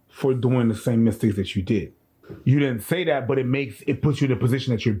people for doing the same mistakes that you did. You didn't say that, but it puts you in a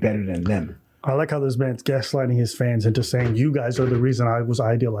position that you're better than them. I like how this man's gaslighting his fans into saying you guys are the reason I was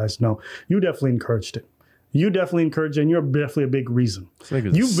idealized. No, you definitely encouraged it. You definitely encouraged it, and you're definitely a big reason.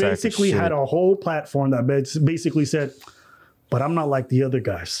 You basically had a whole platform that basically said, but I'm not like the other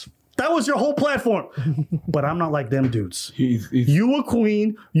guys. That was your whole platform. But I'm not like them dudes. You a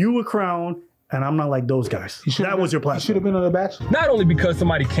queen, you a crown, and I'm not like those guys. That was your platform. You should have been on The Bachelor. Not only because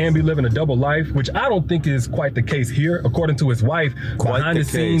somebody can be living a double life, which I don't think is quite the case here, according to his wife, behind the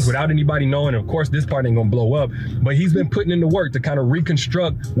scenes, without anybody knowing. Of course, this part ain't gonna blow up, but he's been putting in the work to kind of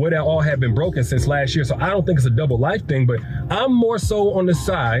reconstruct where that all had been broken since last year. So I don't think it's a double life thing, but I'm more so on the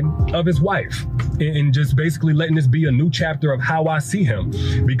side of his wife and just basically letting this be a new chapter of how I see him,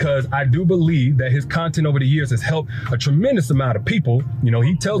 because I do believe that his content over the years has helped a tremendous amount of people. You know,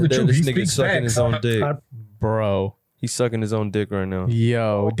 he tells the truth. He speaks facts. His own dick. Bro, he's sucking his own dick right now.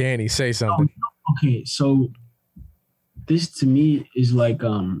 Yo, Danny, say something. Okay, so this to me is like,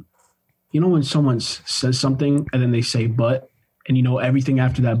 you know, when someone says something and then they say but, and you know everything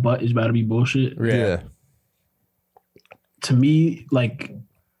after that but is about to be bullshit. Yeah. To me, like,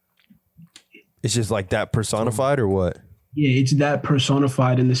 it's just like that personified, or what? Yeah, it's that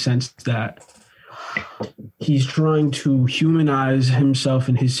personified in the sense that he's trying to humanize himself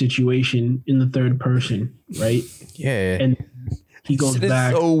and his situation in the third person, right? Yeah. And he goes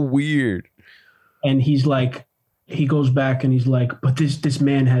back. It's so weird. And he's like, he goes back and he's like, but this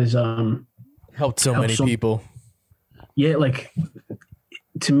man has helped so many people. Yeah, like,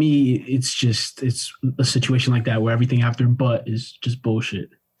 to me, it's a situation like that where everything after but is just bullshit.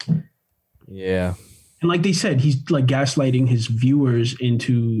 Yeah. And like they said, he's like gaslighting his viewers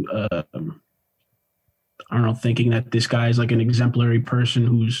into I don't know, thinking that this guy is like an exemplary person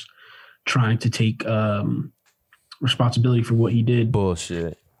who's trying to take responsibility for what he did.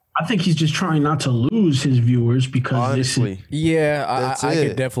 Bullshit. I think he's just trying not to lose his viewers because honestly, I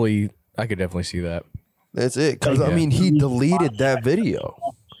could definitely see that. That's it. Because I mean, he deleted that video.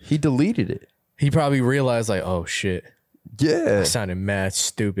 He deleted it. He probably realized like, oh shit. Yeah. I sounded mad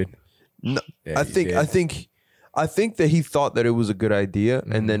stupid. No, yeah, I think that he thought that it was a good idea,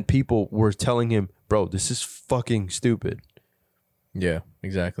 and then people were telling him, bro, this is fucking stupid. Yeah,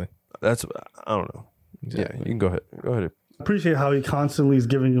 exactly. That's, I don't know. Exactly. Yeah, you can go ahead. Go ahead. Appreciate how he constantly is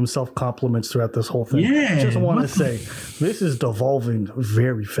giving himself compliments throughout this whole thing. Yeah. Just want to say, this is devolving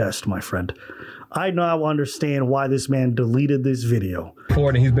very fast, my friend. I now understand why this man deleted this video.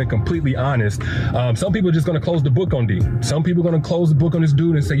 And he's been completely honest. Some people are just going to close the book on D. Some people are going to close the book on this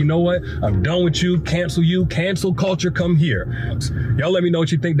dude and say, you know what? I'm done with you. Cancel culture. Come here. Y'all let me know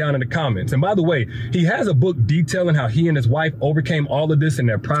what you think down in the comments. And by the way, he has a book detailing how he and his wife overcame all of this in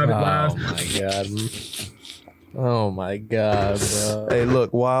their private lives. Oh my God, bro. Hey,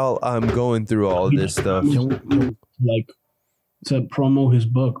 look, while I'm going through all of this stuff, like, to promo his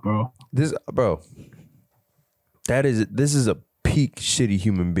book, bro. This is a peak shitty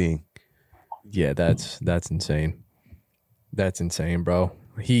human being. Yeah, that's insane. That's insane, bro.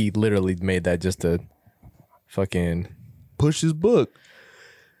 He literally made that just to fucking push his book.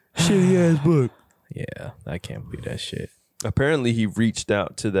 Shitty ass book. Yeah, I can't believe that shit. Apparently he reached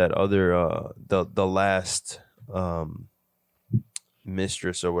out to that other the last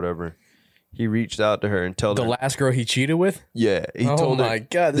mistress or whatever. He reached out to her and told her. The last girl he cheated with? Yeah. He told her. Oh my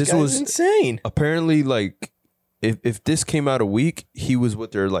God, this was insane. Apparently, like, if this came out a week, he was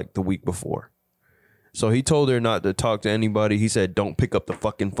with her like the week before. So he told her not to talk to anybody. He said, don't pick up the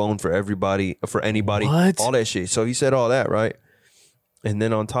fucking phone for anybody. What? All that shit. So he said all that, right? And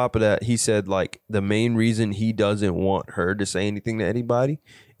then on top of that, he said, like, the main reason he doesn't want her to say anything to anybody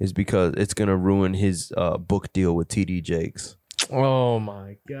is because it's going to ruin his book deal with TD Jakes. Oh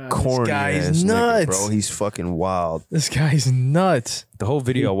my God. Corny this guy's ass nuts. Nigga, bro. He's fucking wild. This guy's nuts. The whole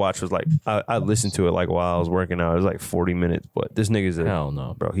video I watched was like, I listened to it like while I was working out. It was like 40 minutes, but this nigga's hell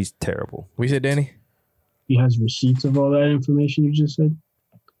no, bro. He's terrible. We said Danny? He has receipts of all that information you just said.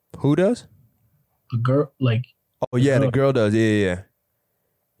 Who does? The girl, like, Oh yeah, the girl does.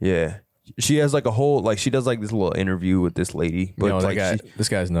 Yeah. She has like a whole she does like this little interview with this lady, but this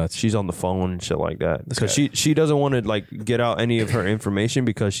guy's nuts. She's on the phone and shit like that because she doesn't want to like get out any of her information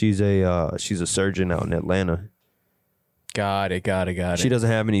because she's a surgeon out in Atlanta. Got it. She doesn't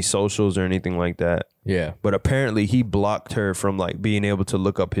have any socials or anything like that. Yeah, but apparently he blocked her from like being able to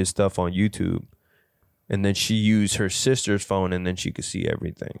look up his stuff on YouTube. And then she used her sister's phone, and then she could see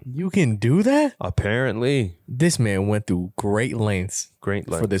everything. You can do that? Apparently. This man went through great lengths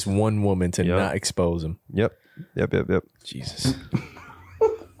for this one woman to not expose him. Yep. Jesus.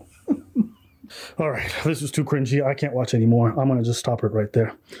 All right. This is too cringy. I can't watch anymore. I'm going to just stop it right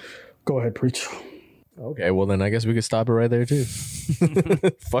there. Go ahead, preach. Okay, well, then I guess we could stop it right there, too.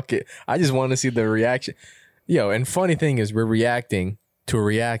 Fuck it. I just want to see the reaction. Yo, and funny thing is, we're reacting to a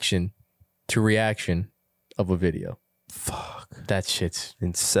reaction of a video. Fuck. That shit's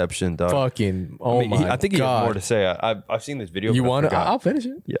Inception, dog. Fucking, I think he has more to say. I've seen this video. You want to? I'll finish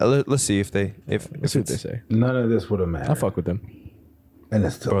it. Yeah, let's see if let's see what they say. None of this would have mattered. I fuck with them. And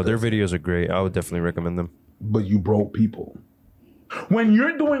it's still their videos are great. I would definitely recommend them. But you broke people. When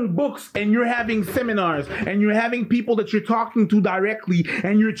you're doing books and you're having seminars and you're having people that you're talking to directly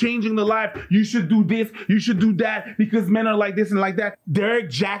and you're changing the life, you should do this, you should do that because men are like this and like that. Derrick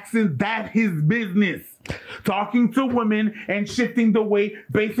Jaxn, that's his business. Talking to women and shifting the way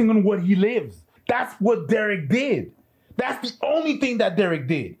basing on what he lives. That's what Derrick did. That's the only thing that Derrick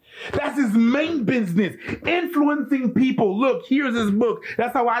did. That's his main business. Influencing people. Look, here's his book.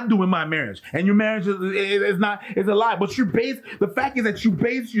 That's how I do in my marriage. And your marriage is a lie. But the fact is that you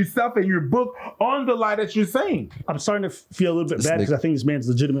base yourself and your book on the lie that you're saying. I'm starting to feel a little bit bad because I think this man's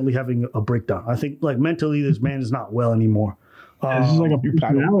legitimately having a breakdown. I think like mentally this man is not well anymore. This is like a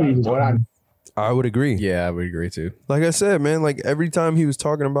personality. I would agree. Yeah, I would agree too. Like I said, man, like every time he was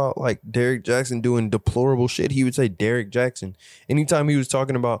talking about like Derrick Jaxn doing deplorable shit, he would say Derrick Jaxn. Anytime he was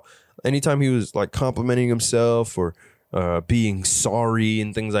like complimenting himself or being sorry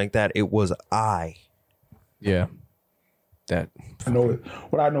and things like that, it was I. Yeah. That I know it.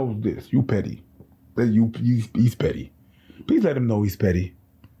 What I know is this: you petty. He's petty. Please let him know he's petty.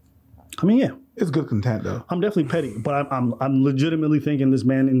 I mean, yeah. It's good content though. I'm definitely petty, but I'm legitimately thinking this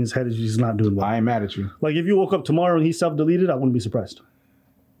man in his head is just not doing well. I ain't mad at you. Like if you woke up tomorrow and he self-deleted, I wouldn't be surprised.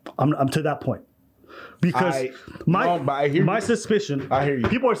 I'm to that point. Because my suspicion, I hear you.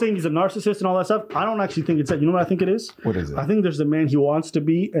 People are saying he's a narcissist and all that stuff. I don't actually think it's that. You know what I think it is? What is it? I think there's the man he wants to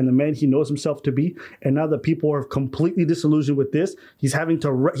be and the man he knows himself to be. And now that people are completely disillusioned with this, he's trying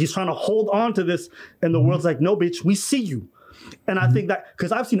to hold on to this. And the world's like, no, bitch, we see you. And I think that,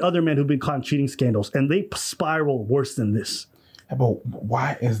 because I've seen other men who've been caught in cheating scandals and they spiral worse than this. Yeah, but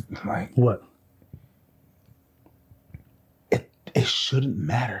why is like what? It shouldn't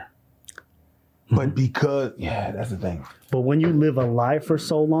matter. But because, that's the thing. But when you live a lie for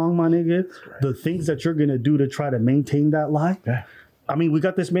so long, my nigga, the things that you're going to do to try to maintain that lie. Yeah. I mean, we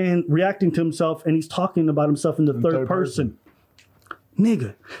got this man reacting to himself and he's talking about himself in the third person.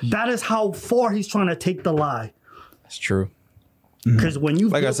 Nigga, that is how far he's trying to take the lie. That's true. Because when you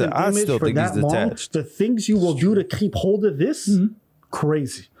like I said, I still think he's detached. The things you will do to keep hold of this,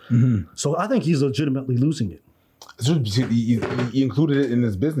 crazy. So I think he's legitimately losing it. He included it in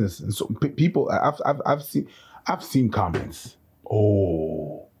his business, and so people, I've seen comments.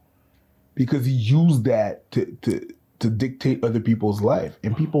 Oh, because he used that to dictate other people's life,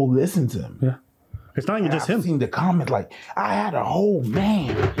 and people listen to him. Yeah, it's not even just him. I've seen the comment like, I had a whole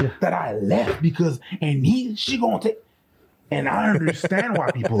man that I left because, and she gonna take. And I understand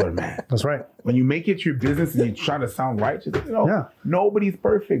why people are mad. That's right. When you make it your business and you try to sound righteous, nobody's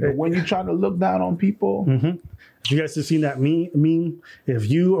perfect. But when you try to look down on people. You guys have seen that meme? If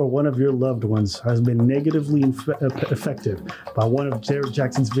you or one of your loved ones has been negatively affected by one of Derrick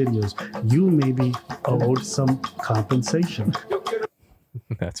Jaxn's videos, you may be owed some compensation.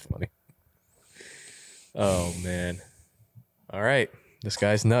 That's funny. Oh, man. All right. This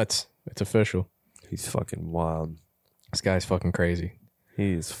guy's nuts. It's official. He's fucking wild. This guy's fucking crazy.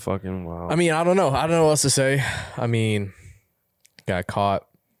 He is fucking wild. I mean, I don't know. I don't know what else to say. I mean, got caught,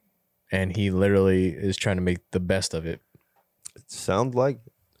 and he literally is trying to make the best of it. It sounds like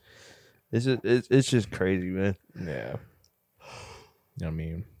it's just crazy, man. Yeah. I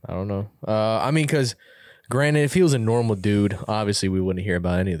mean, I don't know. Because granted, if he was a normal dude, obviously we wouldn't hear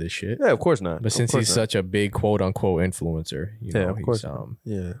about any of this shit. Yeah, of course not. But since he's such a big quote unquote influencer, of course.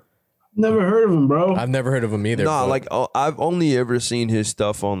 Yeah. Never heard of him, bro. I've never heard of him either. Nah, like I've only ever seen his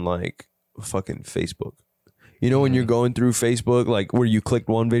stuff on like fucking Facebook. You know when you're going through Facebook, like where you clicked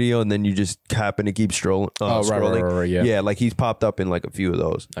one video and then you just happen to keep scrolling. Right, yeah. Yeah, like he's popped up in like a few of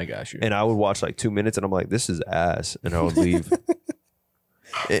those. I got you. And I would watch like 2 minutes and I'm like, this is ass, and I would leave.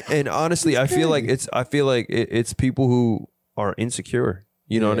 And honestly, I feel like it's people who are insecure.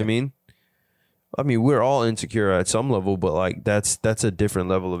 You know what I mean? I mean, we're all insecure at some level, but like that's a different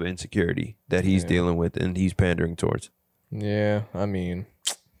level of insecurity that he's dealing with and he's pandering towards. Yeah, I mean,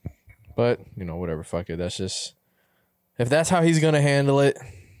 but you know, whatever, fuck it. That's just, if that's how he's gonna handle it,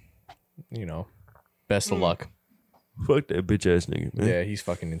 you know, best of luck. Fuck that bitch ass nigga, man. Yeah, he's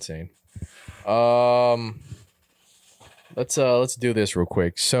fucking insane. Let's do this real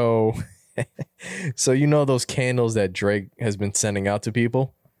quick. So you know those candles that Drake has been sending out to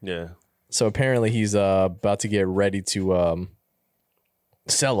people? Yeah. So apparently he's about to get ready to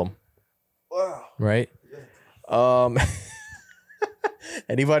sell them. Wow. Right?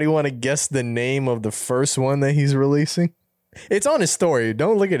 Anybody want to guess the name of the first one that he's releasing? It's on his story.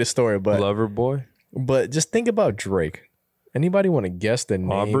 Don't look at his story, but Lover Boy. But just think about Drake. Anybody want to guess the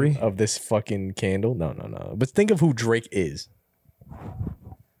name Aubrey? of this fucking candle? No. But think of who Drake is.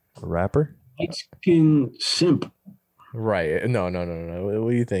 A rapper? Light skin simp. Right. No.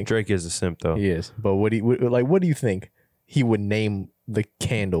 What do you think? Drake is a simp though. He is. But what do you think he would name the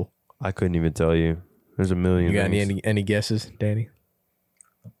candle? I couldn't even tell you. There's a million. You got things. any guesses, Danny?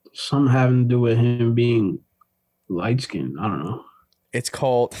 Some having to do with him being light skinned. I don't know. It's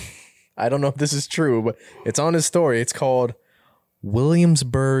called, I don't know if this is true, but it's on his story. It's called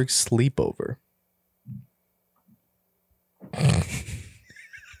Williamsburg Sleepover.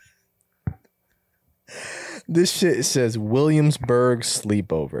 This shit says Williamsburg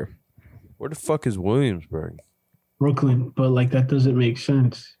Sleepover. Where the fuck is Williamsburg? Brooklyn, but like that doesn't make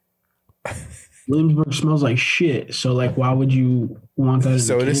sense. Williamsburg smells like shit, so like why would you want that?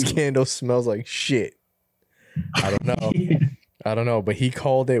 So this candle smells like shit. I don't know. I don't know, but he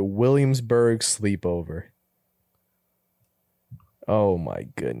called it Williamsburg Sleepover. Oh my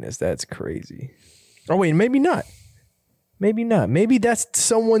goodness, that's crazy. Oh wait, maybe not. Maybe not. Maybe that's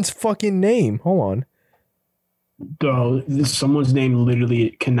someone's fucking name. Hold on. Bro, someone's name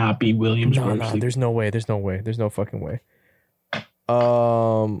literally cannot be Williamsburg. No, there's no way. There's no way. There's no fucking way.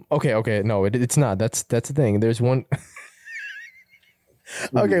 Okay. No, it's not. That's the thing. There's one.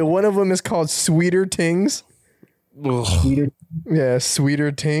 Okay, one of them is called Sweeter Tings. Sweeter. Yeah,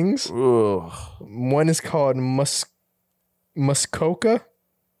 Sweeter Tings. Ugh. One is called Muskoka.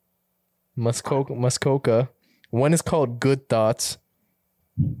 One is called Good Thoughts.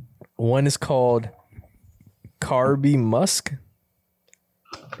 One is called Carby Musk.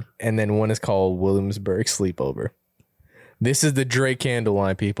 And then one is called Williamsburg Sleepover. This is the Drake candle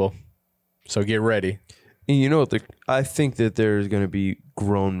line, people. So get ready. And you know what? I think that there's going to be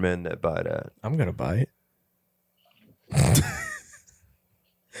grown men that buy that. I'm going to buy it.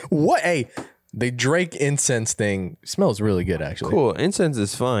 What? Hey, the Drake incense thing smells really good, actually. Cool. Incense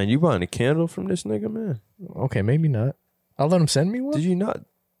is fine. You buying a candle from this nigga, man? Okay, maybe not. I'll let him send me one. Did you not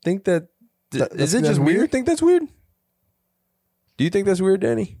think that? Is it that's just weird? weird? Think that's weird? Do you think that's weird,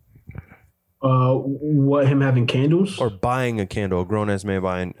 Danny? What, him having candles or buying a candle? A grown ass man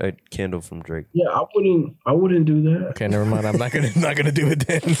buying a candle from Drake? Yeah, I wouldn't do that. Okay, never mind. I'm not gonna do it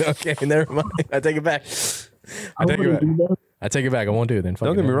then. Okay, never mind. I take it back. I take it back. I won't do it then.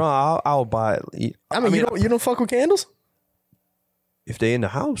 Don't get me wrong. I'll buy it. I mean, you don't fuck with candles if they in the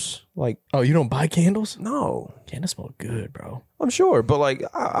house. Like, oh, you don't buy candles? No, candles smell good, bro. I'm sure, but like,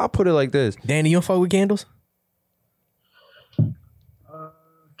 I'll put it like this. Danny, you don't fuck with candles?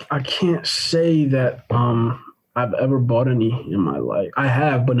 I can't say that I've ever bought any in my life. I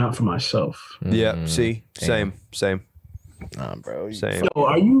have, but not for myself. Yeah. See, same. Nah, bro. Same. Yo,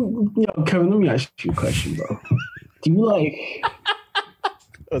 are you? Yo, Kevin, let me ask you a question, bro. Do you like?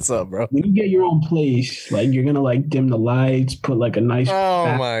 What's up, bro? When you get your own place, like you're gonna like dim the lights, put like a nice.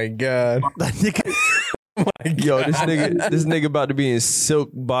 Oh my god. Yo, this nigga about to be in silk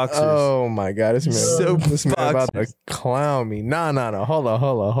boxers. Oh my god, this man about to clown me. Nah.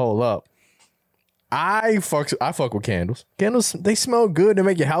 Hold up. I fuck with candles. Candles, they smell good. They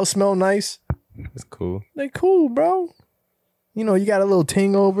make your house smell nice. That's cool. They cool, bro. You know, you got a little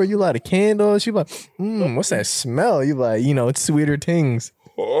ting over. You light a candle. You like, what's that smell? You like, it's Sweeter Tings.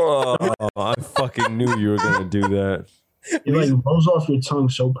 Oh, I fucking knew you were gonna do that. It like rolls off your tongue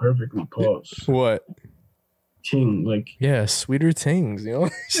so perfectly. Pause. What? Ting, like, yeah, Sweeter Tings.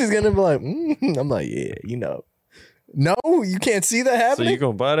 She's gonna be like, I'm like, yeah, No, you can't see that happening. So you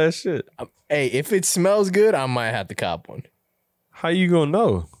gonna buy that shit? Hey, if it smells good, I might have to cop one. How you gonna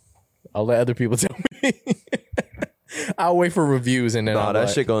know? I'll let other people tell me. I'll wait for reviews and then that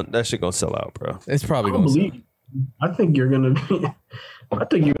shit gonna sell out, bro. It's probably gonna sell. I think you're gonna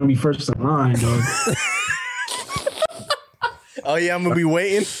be first in line, dog. Oh yeah, I'm gonna be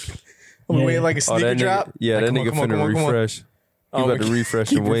waiting. I'm gonna wait like a sneaker drop. Yeah, like, that nigga finna refresh. You about to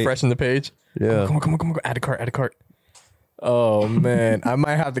refresh and wait. Refreshing the page. Yeah. Come on. Add a cart. Oh man, I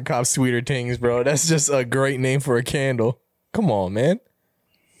might have to cop Sweeter Tings, bro. That's just a great name for a candle. Come on, man.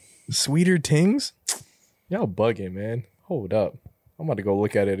 Sweeter Tings? Y'all bugging, man. Hold up. I'm about to go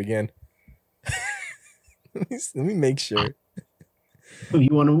look at it again. Let me make sure.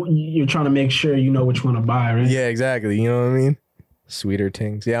 You're trying to make sure you know which one to buy, right? Yeah, exactly. You know what I mean? Sweeter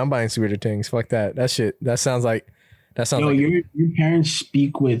Tings. Yeah, I'm buying Sweeter Tings. Fuck that. That shit. That sounds like. Your parents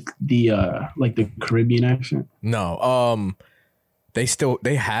speak with the like the Caribbean accent? No.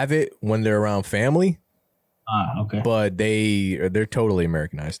 They have it when they're around family. Okay. But they're totally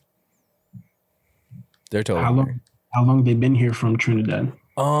Americanized. They're totally. How long they been here from Trinidad?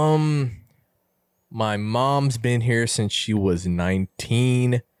 My mom's been here since she was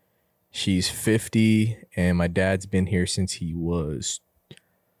 19. She's 50, and my dad's been here since he was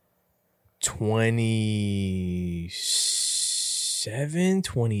 27,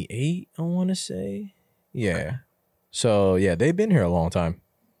 28, I want to say. Yeah. So, yeah, they've been here a long time.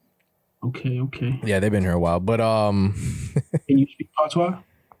 Okay. Yeah, they've been here a while, but Can you speak patois?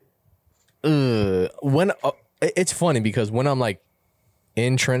 It's funny because when I'm like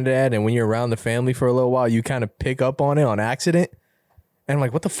in Trinidad and when you're around the family for a little while, you kind of pick up on it on accident. And I'm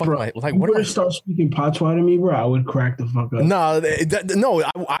like, what the fuck bro, am I like? What am I start speaking patois to me, bro? I would crack the fuck up. No,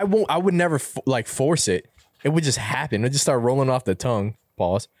 I won't. I would never force it. It would just happen. It would just start rolling off the tongue.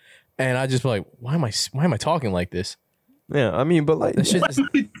 Pause. And I just be like, why am I talking like this? Yeah, I mean, but like,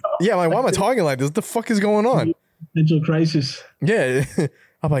 why am I talking like this? What the fuck is going on? Mental crisis. Yeah.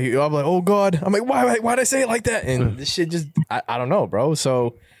 I'm like, oh God. I'm like, why'd I say it like that? And this shit just, I don't know, bro.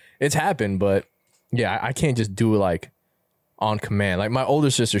 So it's happened, but yeah, I can't just do it like on command. Like my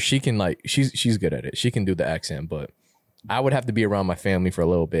older sister, she can like, she's good at it. She can do the accent, but I would have to be around my family for a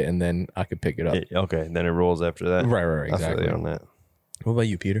little bit and then I could pick it up. Okay. Then it rolls after that. Right. Exactly. I feel you on that. What about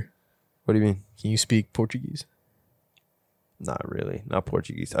you, Peter? What do you mean? Can you speak Portuguese? Not really. Not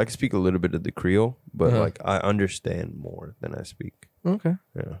Portuguese. I can speak a little bit of the Creole, but like I understand more than I speak. Okay.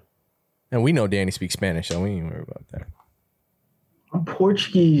 Yeah. And we know Danny speaks Spanish, so we ain't worry about that. I'm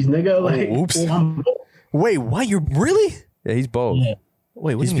Portuguese, nigga. Like, oops. Wait, what? You're really? Yeah, he's both. Yeah.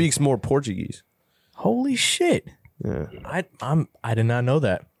 Wait, he speaks more Portuguese. Holy shit. Yeah. I did not know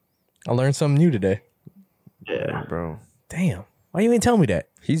that. I learned something new today. Yeah, bro. Damn. Why you ain't tell me that?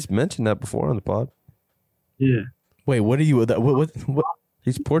 He's mentioned that before on the pod. Yeah. Wait, what are you? What?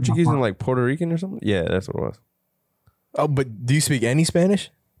 He's Portuguese and like Puerto Rican or something? Yeah, that's what it was. Oh, but do you speak any Spanish?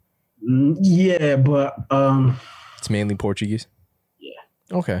 Yeah, but it's mainly Portuguese.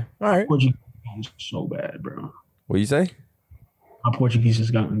 Yeah. Okay. All right. Portuguese is so bad, bro. What you say? My Portuguese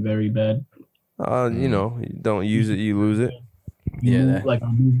has gotten very bad. You know, you don't use it, you lose it. Yeah. Like I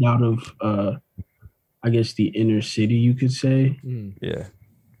moved out of I guess the inner city, you could say. Yeah.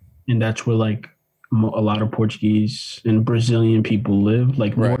 And that's where like a lot of Portuguese and Brazilian people live,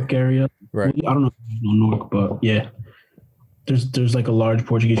 like Newark area. Right. I don't know if you know Newark, but yeah. There's like a large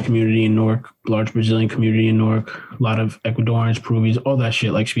Portuguese community in Newark, large Brazilian community in Newark, a lot of Ecuadorians, Peruvians, all that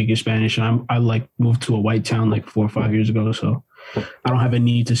shit, like speaking Spanish. And I like moved to a white town like 4 or 5 years ago, so I don't have a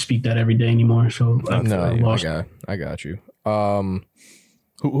need to speak that every day anymore. So I got you.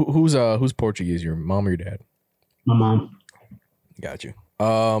 Who's Portuguese? Your mom or your dad? My mom. Got you.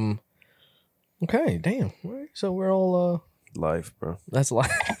 Okay, damn. So we're all life, bro. That's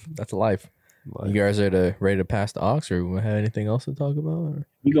life. That's life. You guys are ready to pass the aux, or we have anything else to talk about? Or?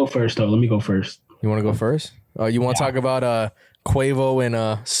 You go first, though. Let me go first. You want to go first? You want to talk about Quavo and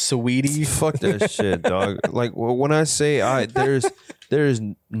Saweetie? Fuck that shit, dog. Like when I say there's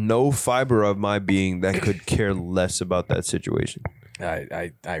no fiber of my being that could care less about that situation.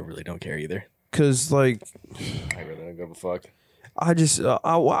 I really don't care either. Cause like I really don't give a fuck. I just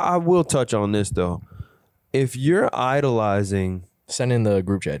I will touch on this though. If you're idolizing, send in the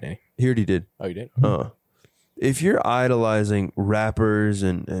group chat, Danny. He already did. Oh, you did? If you're idolizing rappers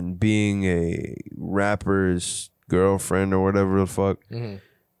and being a rapper's girlfriend or whatever the fuck,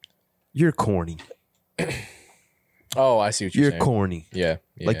 you're corny. Oh, I see what you're saying. You're corny. Yeah.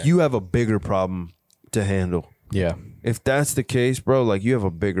 Like you have a bigger problem to handle. Yeah. If that's the case, bro, like you have a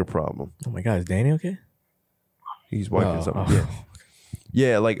bigger problem. Oh my God, is Danny okay? He's wiping something. Yeah.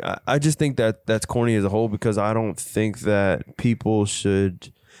 Yeah, like I just think that's corny as a whole because I don't think that people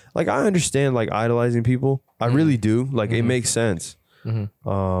should. Like I understand like idolizing people. I really do. Like it makes sense.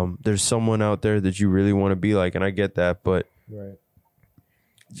 There's someone out there that you really want to be like, and I get that, but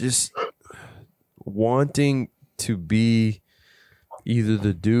just wanting to be either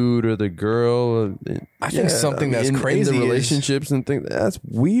the dude or the girl. I think something that's crazy in the is relationships and things that's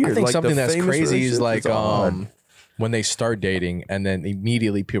weird. I think like something that's crazy is like odd. when they start dating and then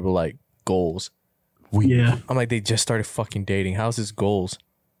immediately people are like goals. Yeah. I'm like, they just started fucking dating. How's this goals?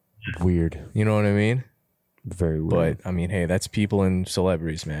 Weird. You know what I mean? Very weird. But I mean, hey, that's people and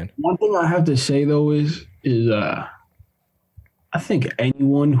celebrities, man. One thing I have to say though is I think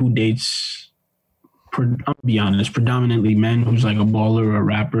anyone who dates, I'll be honest, predominantly men who's like a baller or a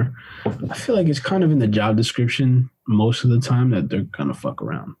rapper, I feel like it's kind of in the job description most of the time that they're gonna fuck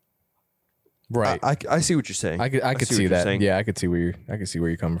around. Right. I see what you're saying. I could see that. Yeah, I could see where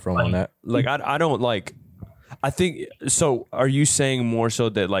you're coming from on that. Like I don't like. I think so. Are you saying more so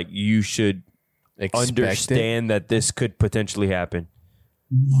that like you should understand that this could potentially happen?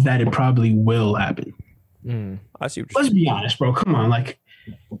 That it probably will happen. I see what you're Let's saying. be honest, bro. Come on, like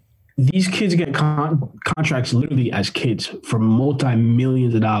these kids get contracts literally as kids for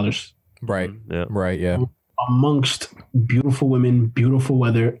multi-millions of dollars. Right. Yeah. Right. Yeah. Amongst beautiful women, beautiful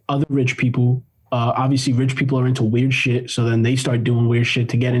weather, other rich people. Obviously, rich people are into weird shit, so then they start doing weird shit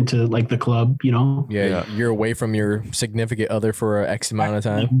to get into like the club, you know? Yeah. You're away from your significant other for X amount of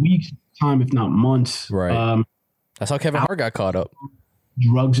time. Like weeks, time, if not months. Right. That's how Kevin Hart got caught up.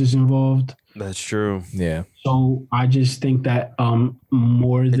 Drugs is involved. That's true. Yeah. So I just think that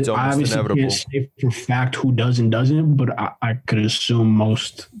more than I obviously inevitable. can't say for fact who does and doesn't, but I could assume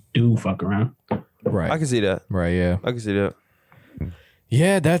most do fuck around. Right. I can see that. Right. Yeah. I can see that.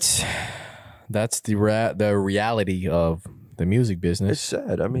 Yeah. That's the reality of the music business. It's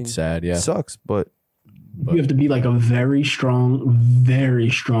sad. I mean, It's sad. Yeah. it sucks, but You have to be like a very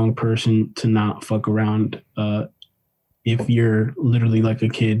strong person to not fuck around. If you're literally like a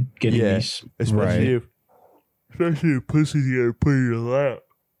kid getting these, especially if pussy's gonna put in your lap.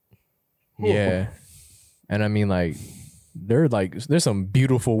 Yeah. And I mean, like, there's some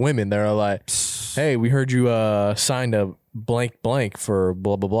beautiful women that are like, hey, we heard you signed a blank for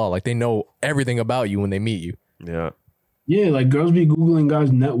blah, blah, blah. Like, they know everything about you when they meet you. Yeah. Yeah, like girls be Googling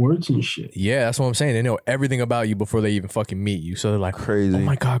guys' net worths and shit. Yeah, that's what I'm saying. They know everything about you before they even fucking meet you. So they're like, Crazy. oh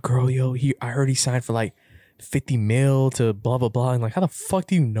my God, girl, yo, I heard he signed for like 50 mil to blah, blah, blah. And like, how the fuck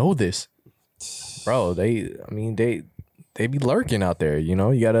do you know this? Bro, they be lurking out there, you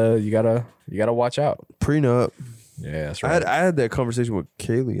know? You gotta watch out. Prenup. Yeah, that's right. I had that conversation with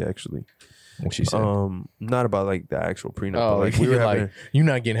Kaylee actually. What she said? Not about like the actual prenup. Oh, but, like we were you're having like, you're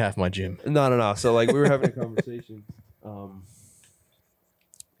not getting half my gym. No. So like we were having a conversation.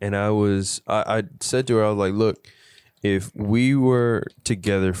 And I said to her, I was like, look, if we were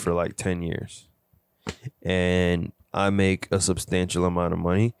together for like 10 years and I make a substantial amount of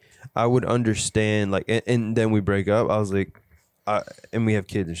money, I would understand like, and then we break up. I was like, and we have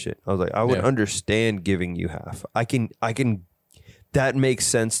kids and shit. I was like, I would understand giving you half. I can, that makes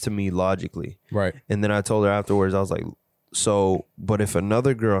sense to me logically. Right. And then I told her afterwards, I was like, so, but if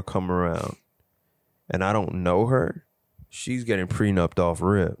another girl come around and I don't know her, she's getting prenupped off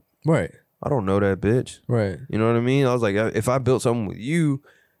rip. Right. I don't know that bitch. Right. You know what I mean? I was like, if I built something with you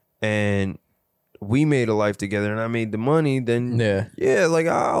and we made a life together and I made the money, then yeah, like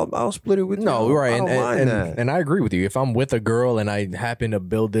I'll split it with you. No, right. I don't mind that. And I agree with you. If I'm with a girl and I happen to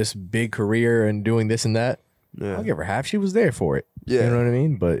build this big career and doing this and that, I'll give her half. She was there for it. Yeah. You know what I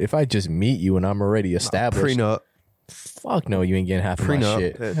mean? But if I just meet you and I'm already established, Prenup. fuck no, you ain't getting half of my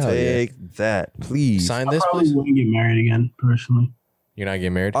shit. Take that, please. Sign I this, probably please. wouldn't get married again, personally. You're not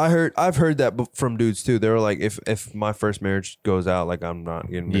getting married? I've heard that from dudes too. They were like, if my first marriage goes out, like I'm not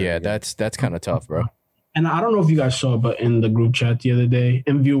getting married. Yeah, again. that's kind of tough, bro. And I don't know if you guys saw, but in the group chat the other day,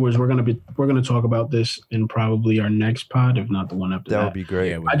 and viewers, we're gonna talk about this in probably our next pod, if not the one after that. That would be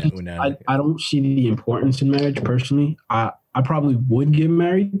great. Yeah, I don't see the importance in marriage personally. I probably would get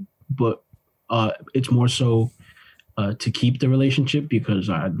married, but it's more so to keep the relationship because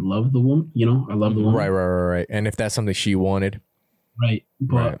I love the woman. You know, I love the woman. Right. And if that's something she wanted, right.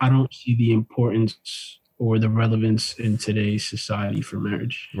 But I don't see the importance or the relevance in today's society for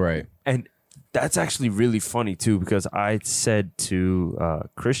marriage. Right. And that's actually really funny too, because I said to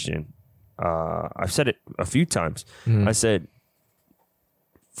Christian, I've said it a few times. I said,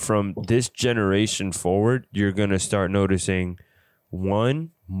 from this generation forward, you're going to start noticing,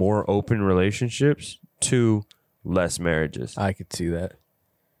 1, more open relationships, 2, less marriages. I could see that.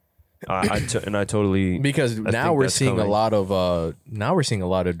 I totally, because now we're seeing a lot of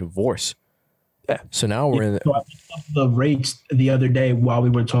divorce. Yeah. So now we're in the rates the other day while we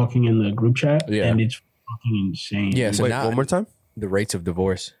were talking in the group chat, and it's fucking insane. Yeah. So wait, now, one more time. The rates of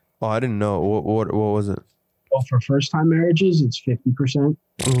divorce. Oh, I didn't know. What was it? Well, for first time marriages, it's 50%.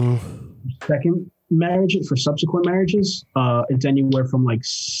 Second marriage for subsequent marriages, it's anywhere from like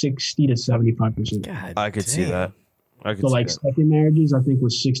 60 to 75%. I could see that. So like second marriages, I think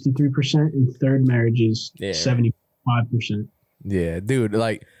was 63%, and third marriages 75%. Yeah, dude.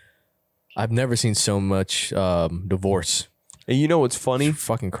 Like, I've never seen so much divorce. And you know what's funny? It's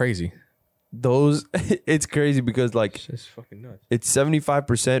fucking crazy. It's crazy because like It's fucking nuts. it's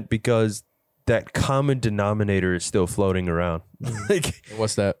 75% because that common denominator is still floating around. Like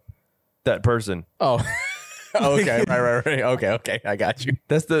What's that? that person. Oh. Okay, right. Okay, I got you.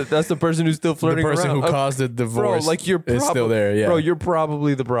 That's the person who's still flirting The person around. who caused the divorce, Bro, like is still there. Yeah, Bro, you're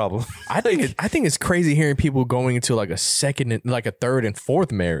probably the problem. I think it's crazy hearing people going into like a second, like a third and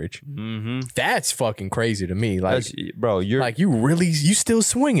fourth marriage. Mm-hmm. That's fucking crazy to me. Like, bro, you're like you still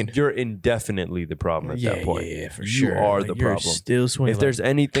swinging. You're indefinitely the problem at that point. Yeah, for sure. You are Like, the you're problem. Still swinging. If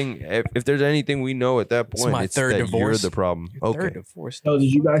there's anything we know at that point, my it's third that divorce. you're the problem. Okay. Third divorce. Oh, did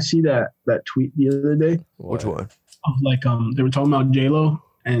you guys see that tweet the other day? Which one? Of like they were talking about J-Lo,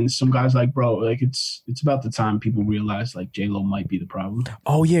 and some guys like, bro, like it's about the time people realize like J-Lo might be the problem.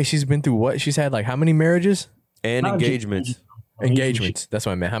 Oh yeah, she's been through what? She's had like how many marriages? And Not engagements. Engagements. That's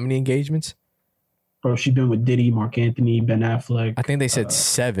what I meant. How many engagements? Bro, she's been with Diddy, Mark Anthony, Ben Affleck. I think they said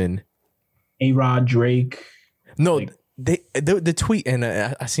 7. A-Rod, Drake. No, like- the tweet, and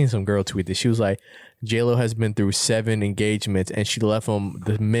I seen some girl tweet this. She was like, J-Lo has been through 7 engagements, and she left them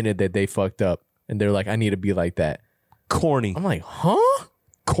the minute that they fucked up. And they're like, I need to be like that. Corny. I'm like, huh?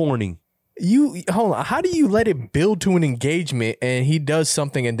 Corny. You hold on. How do you let it build to an engagement and he does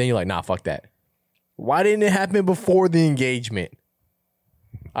something and then you're like, nah, fuck that? Why didn't it happen before the engagement?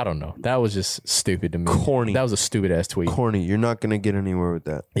 I don't know. That was just stupid to me. Corny. That was a stupid ass tweet. Corny. You're not gonna get anywhere with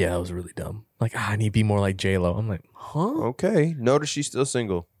that. Yeah, that was really dumb. Like, I need to be more like J-Lo. I'm like, huh? Okay. Notice she's still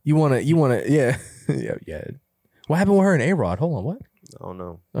single. You wanna, yeah. yeah. What happened with her and A-Rod? Hold on, what? Oh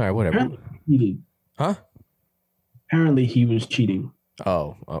no. All right, whatever. He did. Huh? Apparently he was cheating.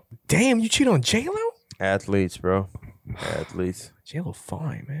 Oh. Damn, you cheat on J-Lo? Athletes, bro. Athletes. J-Lo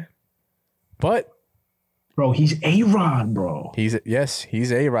fine, man. But Bro, he's A-Rod, bro. he's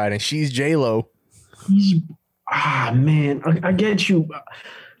A-Rod and she's J-Lo. He's man, I get you.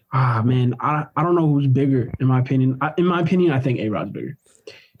 Man, I don't know who's bigger in my opinion. I think A-Rod's bigger.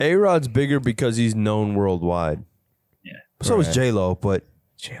 A-Rod's bigger because he's known worldwide. Yeah. So is J-Lo, but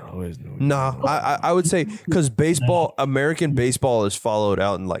J-Lo is no. nah, I would say because American baseball is followed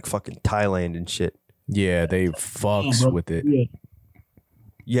out in like fucking Thailand and shit. Yeah, they fucks with it. Yeah.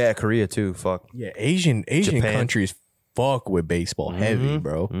 Yeah, Korea too. Fuck. Yeah, Asian Japan. countries fuck with baseball heavy,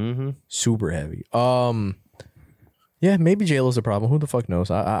 bro. Mm-hmm. Super heavy. Yeah, maybe J-Lo's a problem. Who the fuck knows?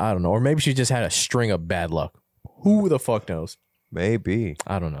 I don't know. Or maybe she just had a string of bad luck. Who the fuck knows? Maybe.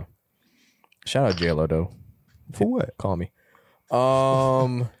 I don't know. Shout out J-Lo though. For what? Call me.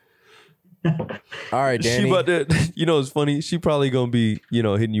 All right, Danny. She about to, you know, it's funny. She probably gonna be, you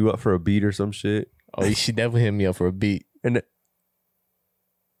know, hitting you up for a beat or some shit. Oh, she definitely hit me up for a beat.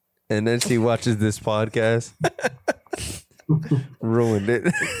 And then she watches this podcast. Ruined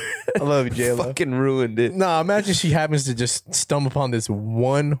it. I love you, J-Lo. Fucking ruined it. Nah, imagine she happens to just stumble upon this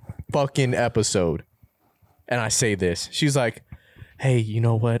one fucking episode. And I say this. She's like, hey, you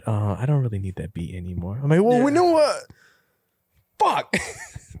know what? I don't really need that beat anymore. I'm like, well, we know what? Fuck.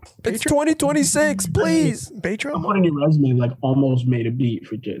 It's 2026, please. Patreon? I'm putting your resume like almost made a beat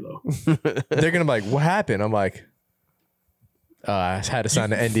for J-Lo. They're going to be like, what happened? I'm like, I had to sign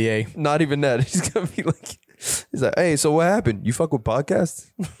the NDA. Not even that. He's gonna be like, he's like, hey, so what happened? You fuck with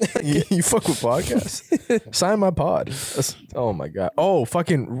podcasts? you fuck with podcasts? Sign my pod. Oh my God. Oh,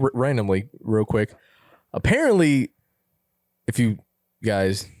 fucking randomly, real quick. Apparently, if you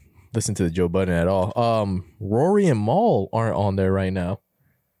guys listen to the Joe Budden at all, Rory and Maul aren't on there right now.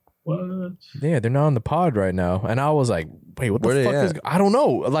 What? Yeah, they're not on the pod right now. And I was like, wait, what the Where fuck they is... at? I don't know.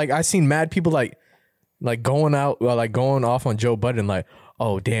 Like, I seen mad people like going out, like going off on Joe Budden, like,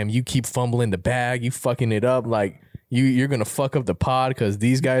 oh, damn, you keep fumbling the bag. You fucking it up. Like, you're going to fuck up the pod because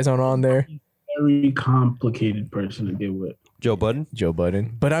these guys aren't on there. Very complicated person to get with. Joe Budden? Joe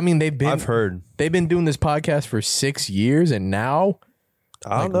Budden. But I mean, I've heard. They've been doing this podcast for 6 years and now...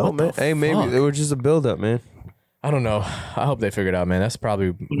 I don't Like, know, what the man. Hey, maybe fuck? it was just a build-up, man. I don't know. I hope they figured it out, man. That's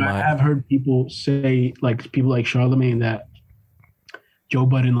probably But I have heard people say, like people like Charlemagne, that Joe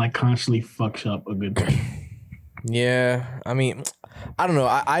Budden like constantly fucks up a good thing. Yeah, I mean, I don't know.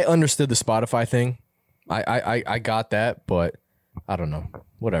 I understood the Spotify thing. I got that, but I don't know.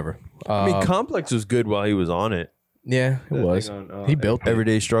 Whatever. I mean, Complex was good while he was on it. Yeah, it The was. thing on, He built it.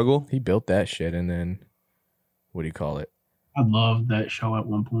 Everyday Struggle. He built that shit, and then what do you call it? I loved that show at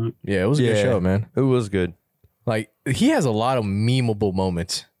one point. Yeah, it was a good show, man. It was good. Like, he has a lot of memeable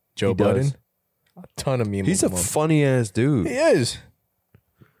moments. Joe He does. Budden. ton of memes. He's a funny ass dude. He is.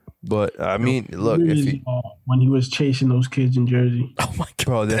 But I mean, look, if he, when he was chasing those kids in Jersey. Oh my god,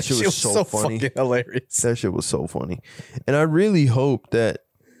 bro, that shit was so funny. Fucking hilarious. That shit was so funny. And I really hope that,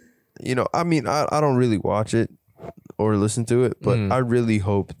 you know, I mean, I don't really watch it or listen to it, but I really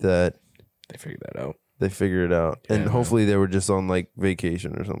hope that they figure that out. They figure it out, and hopefully they were just on like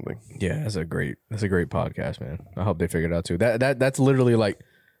vacation or something. Yeah, that's a great podcast, man. I hope they figured it out too. That's literally like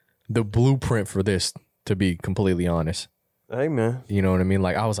the blueprint for this. To be completely honest, hey man, you know what I mean?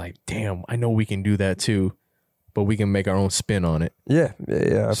 Like I was like, damn, I know we can do that too, but we can make our own spin on it. Yeah,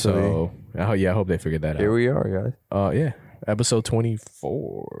 absolutely. So I hope they figured that out. Here we are, guys. Yeah, episode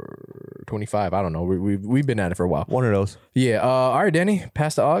 24, 25. I don't know. We've been at it for a while. One of those. Yeah. All right, Danny,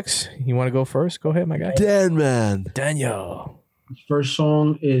 pass the aux. You want to go first? Go ahead, my guy. Daniel. The first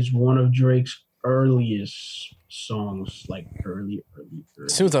song is one of Drake's earliest songs, like early.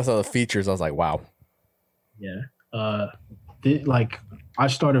 As soon as I saw the features, I was like, wow. Yeah. I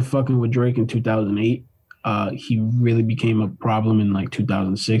started fucking with Drake in 2008. He really became a problem in like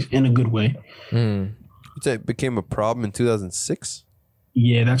 2006 in a good way. You say it became a problem in 2006?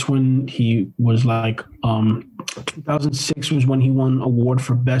 Yeah, that's when he was like 2006 was when he won award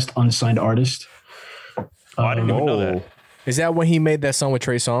for best unsigned artist. I didn't even know that. Is that when he made that song with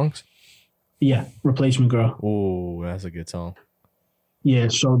Trey Songz? Yeah, Replacement Girl. Oh, that's a good song. Yeah,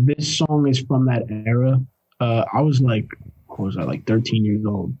 so this song is from that era. I was like, what was I, like 13 years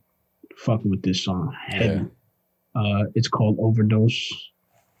old, fucking with this song. Yeah. It's called Overdose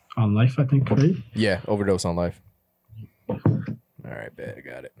on Life, I think, right? Yeah, Overdose on Life. All right, bet. I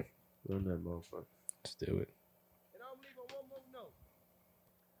got it. Learn that motherfucker. Let's do it. And I'm leaving one more note.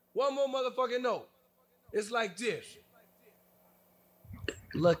 One more motherfucking note. It's like this.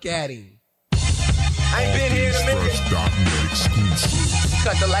 Look at him. I ain't been here in a minute.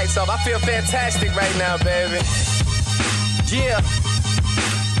 Cut the lights off. I feel fantastic right now, baby. Yeah.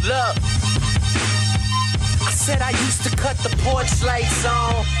 Look. I said I used to cut the porch lights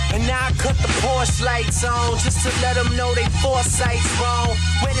on, and now I cut the Porsche lights on, just to let them know they foresight's wrong.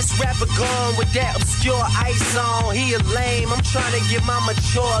 Where this rapper gone with that obscure ice on? He a lame, I'm trying to get my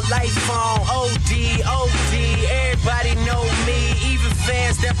mature life on. OD, everybody know me, even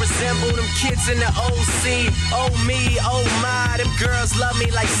fans that resemble them kids in the OC. Oh me, oh my, them girls love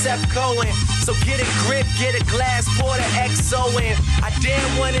me like Seth Cohen. So get a grip, get a glass, pour the XO in. I dare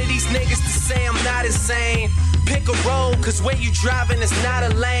one of these niggas to say I'm not insane. Pick a road, cause where you driving is not a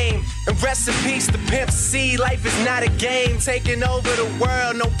lane. And rest in peace to Pimp C, life is not a game. Taking over the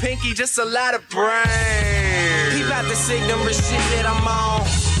world, no pinky, just a lot of brain. He about to sing them shit that I'm on.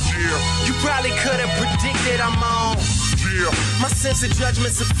 Yeah. You probably could've predicted I'm on. Yeah. My sense of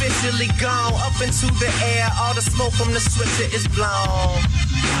judgment's officially gone. Up into the air, all the smoke from the switcher is blown.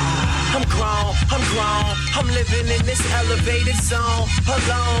 I'm grown, I'm living in this elevated zone,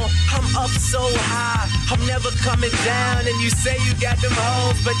 alone, I'm up so high, I'm never coming down, and you say you got them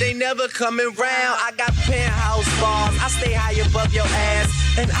hoes, but they never coming round. I got penthouse bars, I stay high above your ass,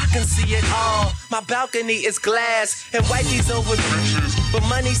 and I can see it all. My balcony is glass, and wifey's over bitches, but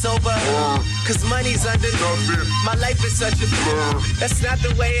money's over her, cause money's under nothing. My life is such a blur, that's not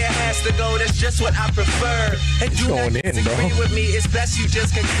the way it has to go, that's just what I prefer. And do not disagree with me, it's best you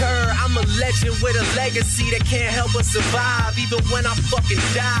just concur. I'm a legend with a legacy that can't help but survive. Even when I fucking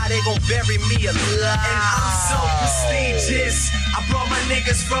die, they gon' bury me alive. And I'm so prestigious, I brought my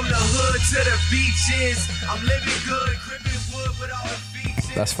niggas from the hood to the beaches. I'm living good, gripping wood with all the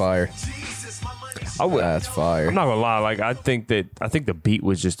features. That's fire. That's fire. I'm not gonna lie, like I think the beat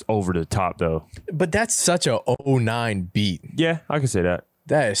was just over the top though. But that's such a 09 beat. Yeah, I can say that.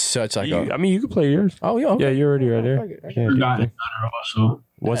 That is such like I mean, you can play yours. Oh yeah, okay. Yeah, you're already right there. He's gotten better also.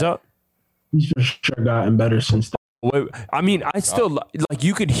 What's up? He's for sure gotten better since then. Wait, I mean, I still like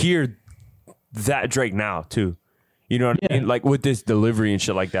you could hear that Drake now too. You know what I mean? Like with this delivery and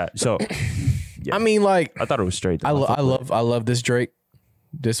shit like that. So, yeah. I mean, like I thought it was straight. I love this Drake.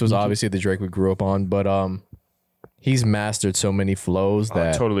 This was obviously the Drake we grew up on, but he's mastered so many flows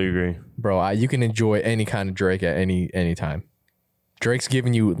that I totally agree, bro. You can enjoy any kind of Drake at any time. Drake's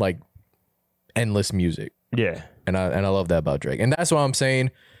giving you like endless music. Yeah, and I love that about Drake, and that's why I'm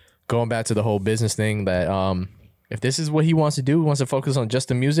saying, going back to the whole business thing, that if this is what he wants to do, he wants to focus on just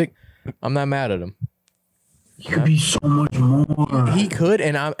the music, I'm not mad at him. He could be so much more. He could,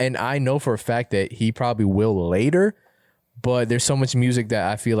 and I know for a fact that he probably will later. But there's so much music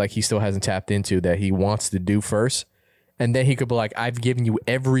that I feel like he still hasn't tapped into that he wants to do first. And then he could be like, I've given you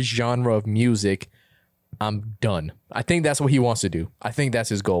every genre of music. I'm done. I think that's what he wants to do. I think that's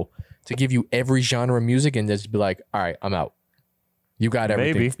his goal, to give you every genre of music and just be like, all right, I'm out. You got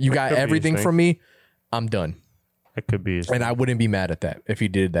everything. Maybe. You got everything from me. I'm done. That could be. And I wouldn't be mad at that if he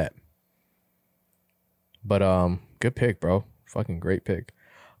did that. But good pick, bro. Fucking great pick.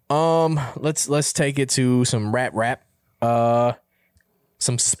 Let's take it to some rap.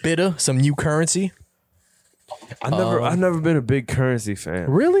 Some spitter, some new currency. I've never been a big Currency fan.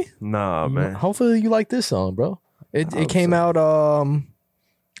 Really? Nah, man. Hopefully you like this song, bro. It came out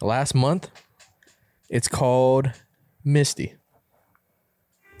last month. It's called Misty.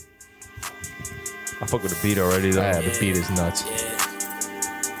 I fuck with the beat already though. Yeah, the beat is nuts.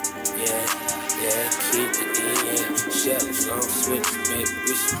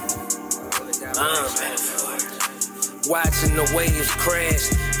 Watching the waves crash,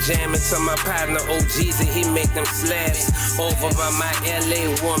 jamming to my partner OGs and he make them slaps. Over by my LA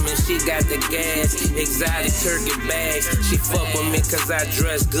woman, she got the gas. Exotic turkey bags. She fuck with me cause I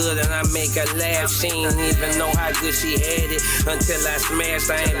dress good and I make her laugh. She ain't even know how good she had it until I smashed.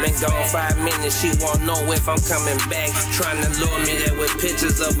 I ain't been gone 5 minutes. She won't know if I'm coming back. Trying to lure me there with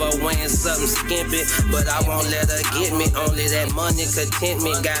pictures of her wearing something skimpy, but I won't let her get me. Only that money content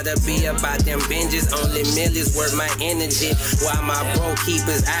me. Gotta be about them binges. Only millions worth my energy. While my bro keep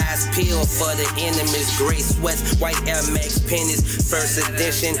his eyes peeled for the enemies. Gray sweats, white Air Max pennies. First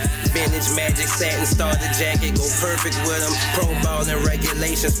edition, vintage magic satin starter jacket. Go perfect with them. Pro ball and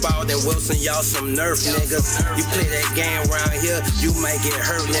regulation. Spalding Wilson, y'all some nerf niggas. You play that game around here, you might get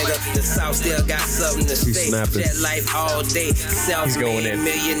hurt, nigga. The South still got something to say. Jet life all day. Self-made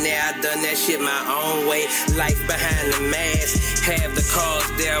millionaire. I done that shit my own way. Life behind the mask. Have the cars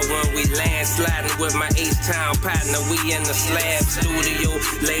there when we land. Sliding with my H-Town partner. We in the slab studio.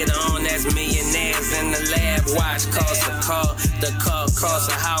 Later on, that's millionaires in the lab. Watch cost a car. The car costs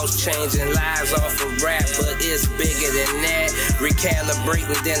a house. Changing lives off of rap, but it's bigger than that.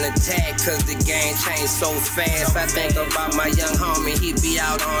 Recalibrating then attack, cause the game changed so fast. I think about my young homie, he be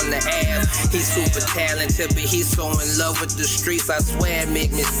out on the app. He's super talented, but he's so in love with the streets. I swear it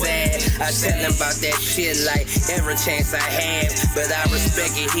make me sad. I tell him about that shit like every chance I have. But I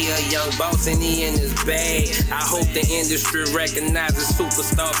respect it, he a young boss and he in his bag. I hope the industry recognizes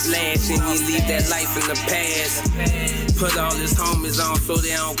superstar flash and he leave that life in the past. Put all his homies on so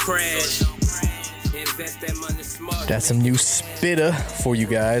they don't crash. Invest that money smart. That's some new spitter for you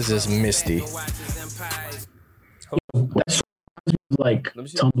guys. It's Misty. That's like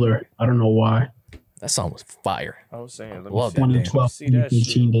Tumblr. I don't know why. That song was fire. I was saying, love that. 2012. See that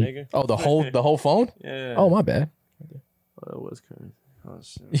shit, nigga. Oh, the whole phone? Yeah. Oh, my bad. Oh, that was Currency. Oh,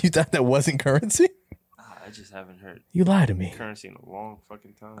 shit. You thought that wasn't Currency? I just haven't heard You lied to me. Currency in a long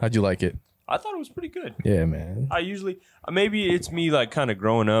fucking time. How'd you like it? I thought it was pretty good. Yeah, man. I usually, maybe it's me like kind of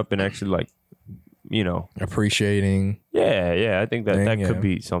growing up and actually like, you know, appreciating. Yeah. I think that could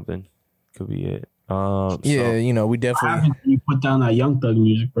be something. Could be it. Yeah, you know, we definitely. You put down that Young Thug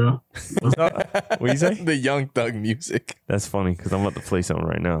music, bro. What you say? The Young Thug music. That's funny because I'm about to play something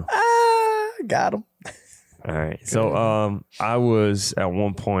right now. Got him. All right. So I was at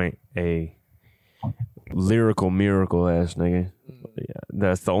one point a lyrical miracle ass nigga. Yeah,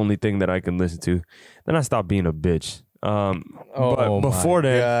 that's the only thing that I can listen to. Then I stopped being a bitch. But before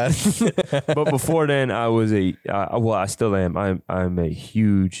then, but before then, I was well, I still am. I'm a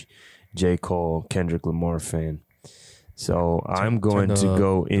huge J. Cole, Kendrick Lamar fan. So I'm going to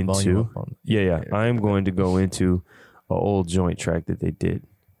go into I'm going to go into an old joint track that they did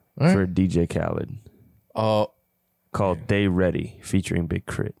for DJ Khaled. Called They Ready, featuring Big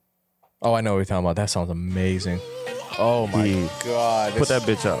Crit. Oh, I know what you're talking about. That sounds amazing. Oh my god. Put that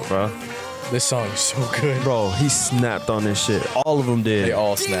bitch out, bro. This song is so good. Bro, he snapped on this shit. All of them did. They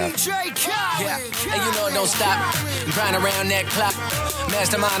all snapped. Yeah, and you know it don't stop. Grind around that clock.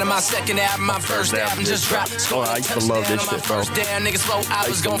 Mastermind of my second album, my first album just dropped. Oh, I used to love this shit, bro. First down, niggas slow, I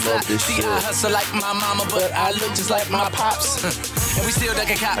was gon' fly. See, I hustle like my mama, but I look just like my pops. And we still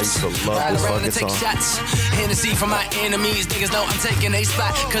ducking cops. I used to love Ride this around fucking and take song. shots. Hennessy for my enemies. Niggas know I'm taking a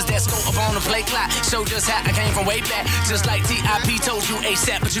spot. Cause that scope up on the play clock. Show just how I came from way back. Just like T.I.P. told you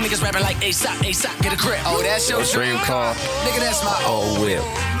ASAP. But you niggas rapping like ASAP. Get a grip. Oh, that's your dream car. Nigga, that's my old whip.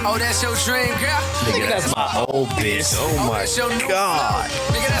 Oh, that's your dream girl. Nigga, that's my old bitch. Oh my god.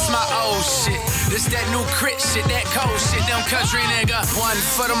 Nigga, that's my old shit. This that new crit shit, that cold shit, them country nigga. 1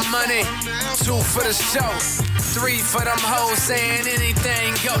 for the money, 2 for the show, 3 for them hoes saying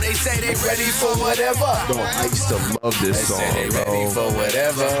anything go. They say they ready for whatever. Bro, I used to love this song, They ready for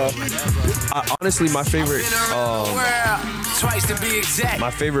whatever. honestly, my favorite Twice to be exact.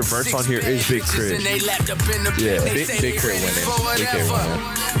 my favorite verse on here is Big Crit. And they lapped up in the Yeah, Big Crit winning. Big Crit winning.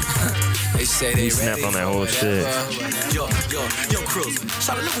 They say they snap on that whole shit. Yo, Cruiser,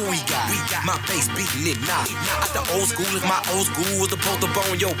 shout out, look what we got. My face beating it now. At the old school, if my old school was the post up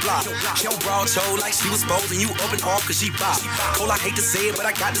on your block. Yo, broad show like she was supposed, and you up and off cause she bop. Cole, I hate to say it, but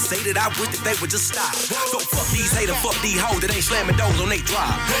I got to say that I wish that they would just stop. So fuck these haters, fuck these hoes that ain't slamming doors on they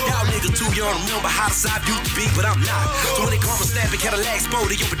drive. Y'all niggas too young to remember how the side used to be, but I'm not. So when they call me snapping Cadillac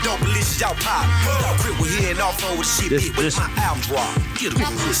Spody, you don't believe y'all pop. Y'all grip with here and off over the shit with my album drop. Get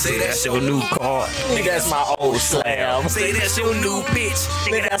em. Say that's your new car. Nigga, that's my old slam. Say that's your new bitch.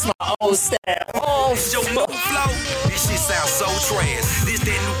 Nigga, that's my old style. Oh, your new flow. This shit sounds so trash. This that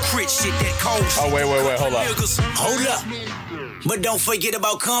new crit shit, that cold shit. Oh, wait, hold up. Hold up. But don't forget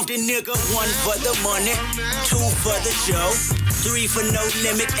about Compton, nigga. 1 for the money, 2 for the show, 3 for no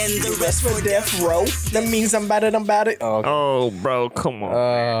limit, and the rest for death row. That means I'm about it. Oh, bro, come on.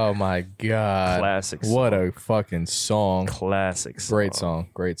 Oh, my God. Classic song. What a fucking song. Classic song.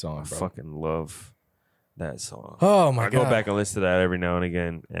 Great song, I bro. fucking love that song. Oh, my God. I go back and listen to that every now and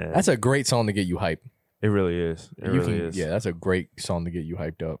again. And that's a great song to get you hyped. It really is. It really is. Yeah, that's a great song to get you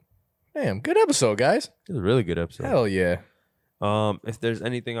hyped up. Damn, good episode, guys. It was a really good episode. Hell yeah. If there's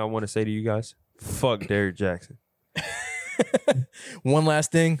anything I want to say to you guys, fuck Derrick Jaxn. One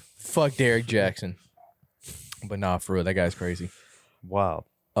last thing, fuck Derrick Jaxn. But nah, for real, that guy's crazy. Wow.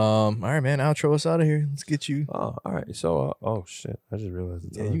 All right, man. Outro us out of here. Let's get you. Oh, all right. So, oh shit, I just realized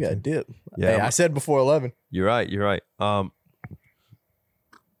it's you got dip. Yeah, hey, I said before 11. You're right.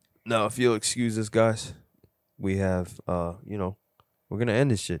 Now, if you'll excuse us, guys, we have, we're gonna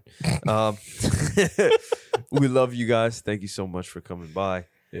end this shit. We love you guys. Thank you so much for coming by.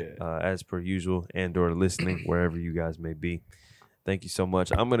 Yeah. As per usual, and/or listening wherever you guys may be. Thank you so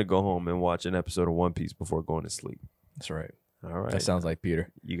much. I'm gonna go home and watch an episode of One Piece before going to sleep. That's right. All right. That sounds like Peter.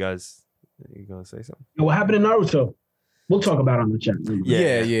 You guys, you gonna say something? What happened in Naruto? We'll talk about it on the chat.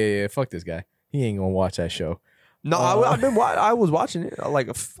 Yeah. Fuck this guy. He ain't gonna watch that show. No, I was watching it.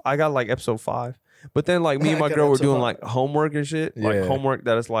 I got like episode 5, but then like me and my girl were doing like homework and shit. Like homework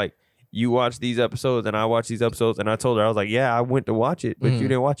that is like, you watch these episodes and I watch these episodes, and I told her, I was like, yeah, I went to watch it, but you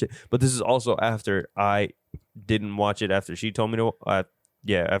didn't watch it. But this is also after I didn't watch it, after she told me to.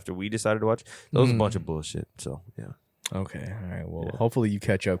 After we decided to watch it. That was a bunch of bullshit. So yeah. Okay. All right. Well, hopefully you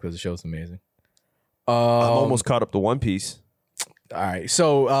catch up because the show's amazing. I'm almost caught up to One Piece. All right.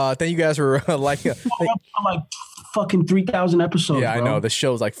 So thank you guys for like fucking 3,000 episodes. Yeah, bro. I know. The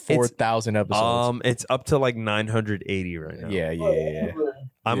show's like 4,000 episodes. It's up to like 980 right now. Yeah.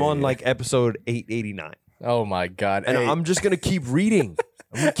 I'm on like episode 889. Oh my God. And I'm just gonna keep reading.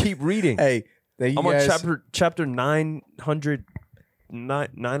 Hey, I'm on chapter 900,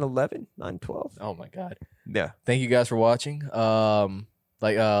 911, 912. Oh my God. Yeah. Thank you guys for watching. Make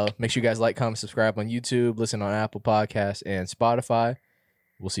sure you guys like, comment, subscribe on YouTube, listen on Apple Podcasts and Spotify.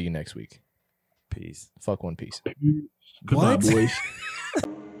 We'll see you next week. Peace. Fuck One Piece. Goodbye, boys.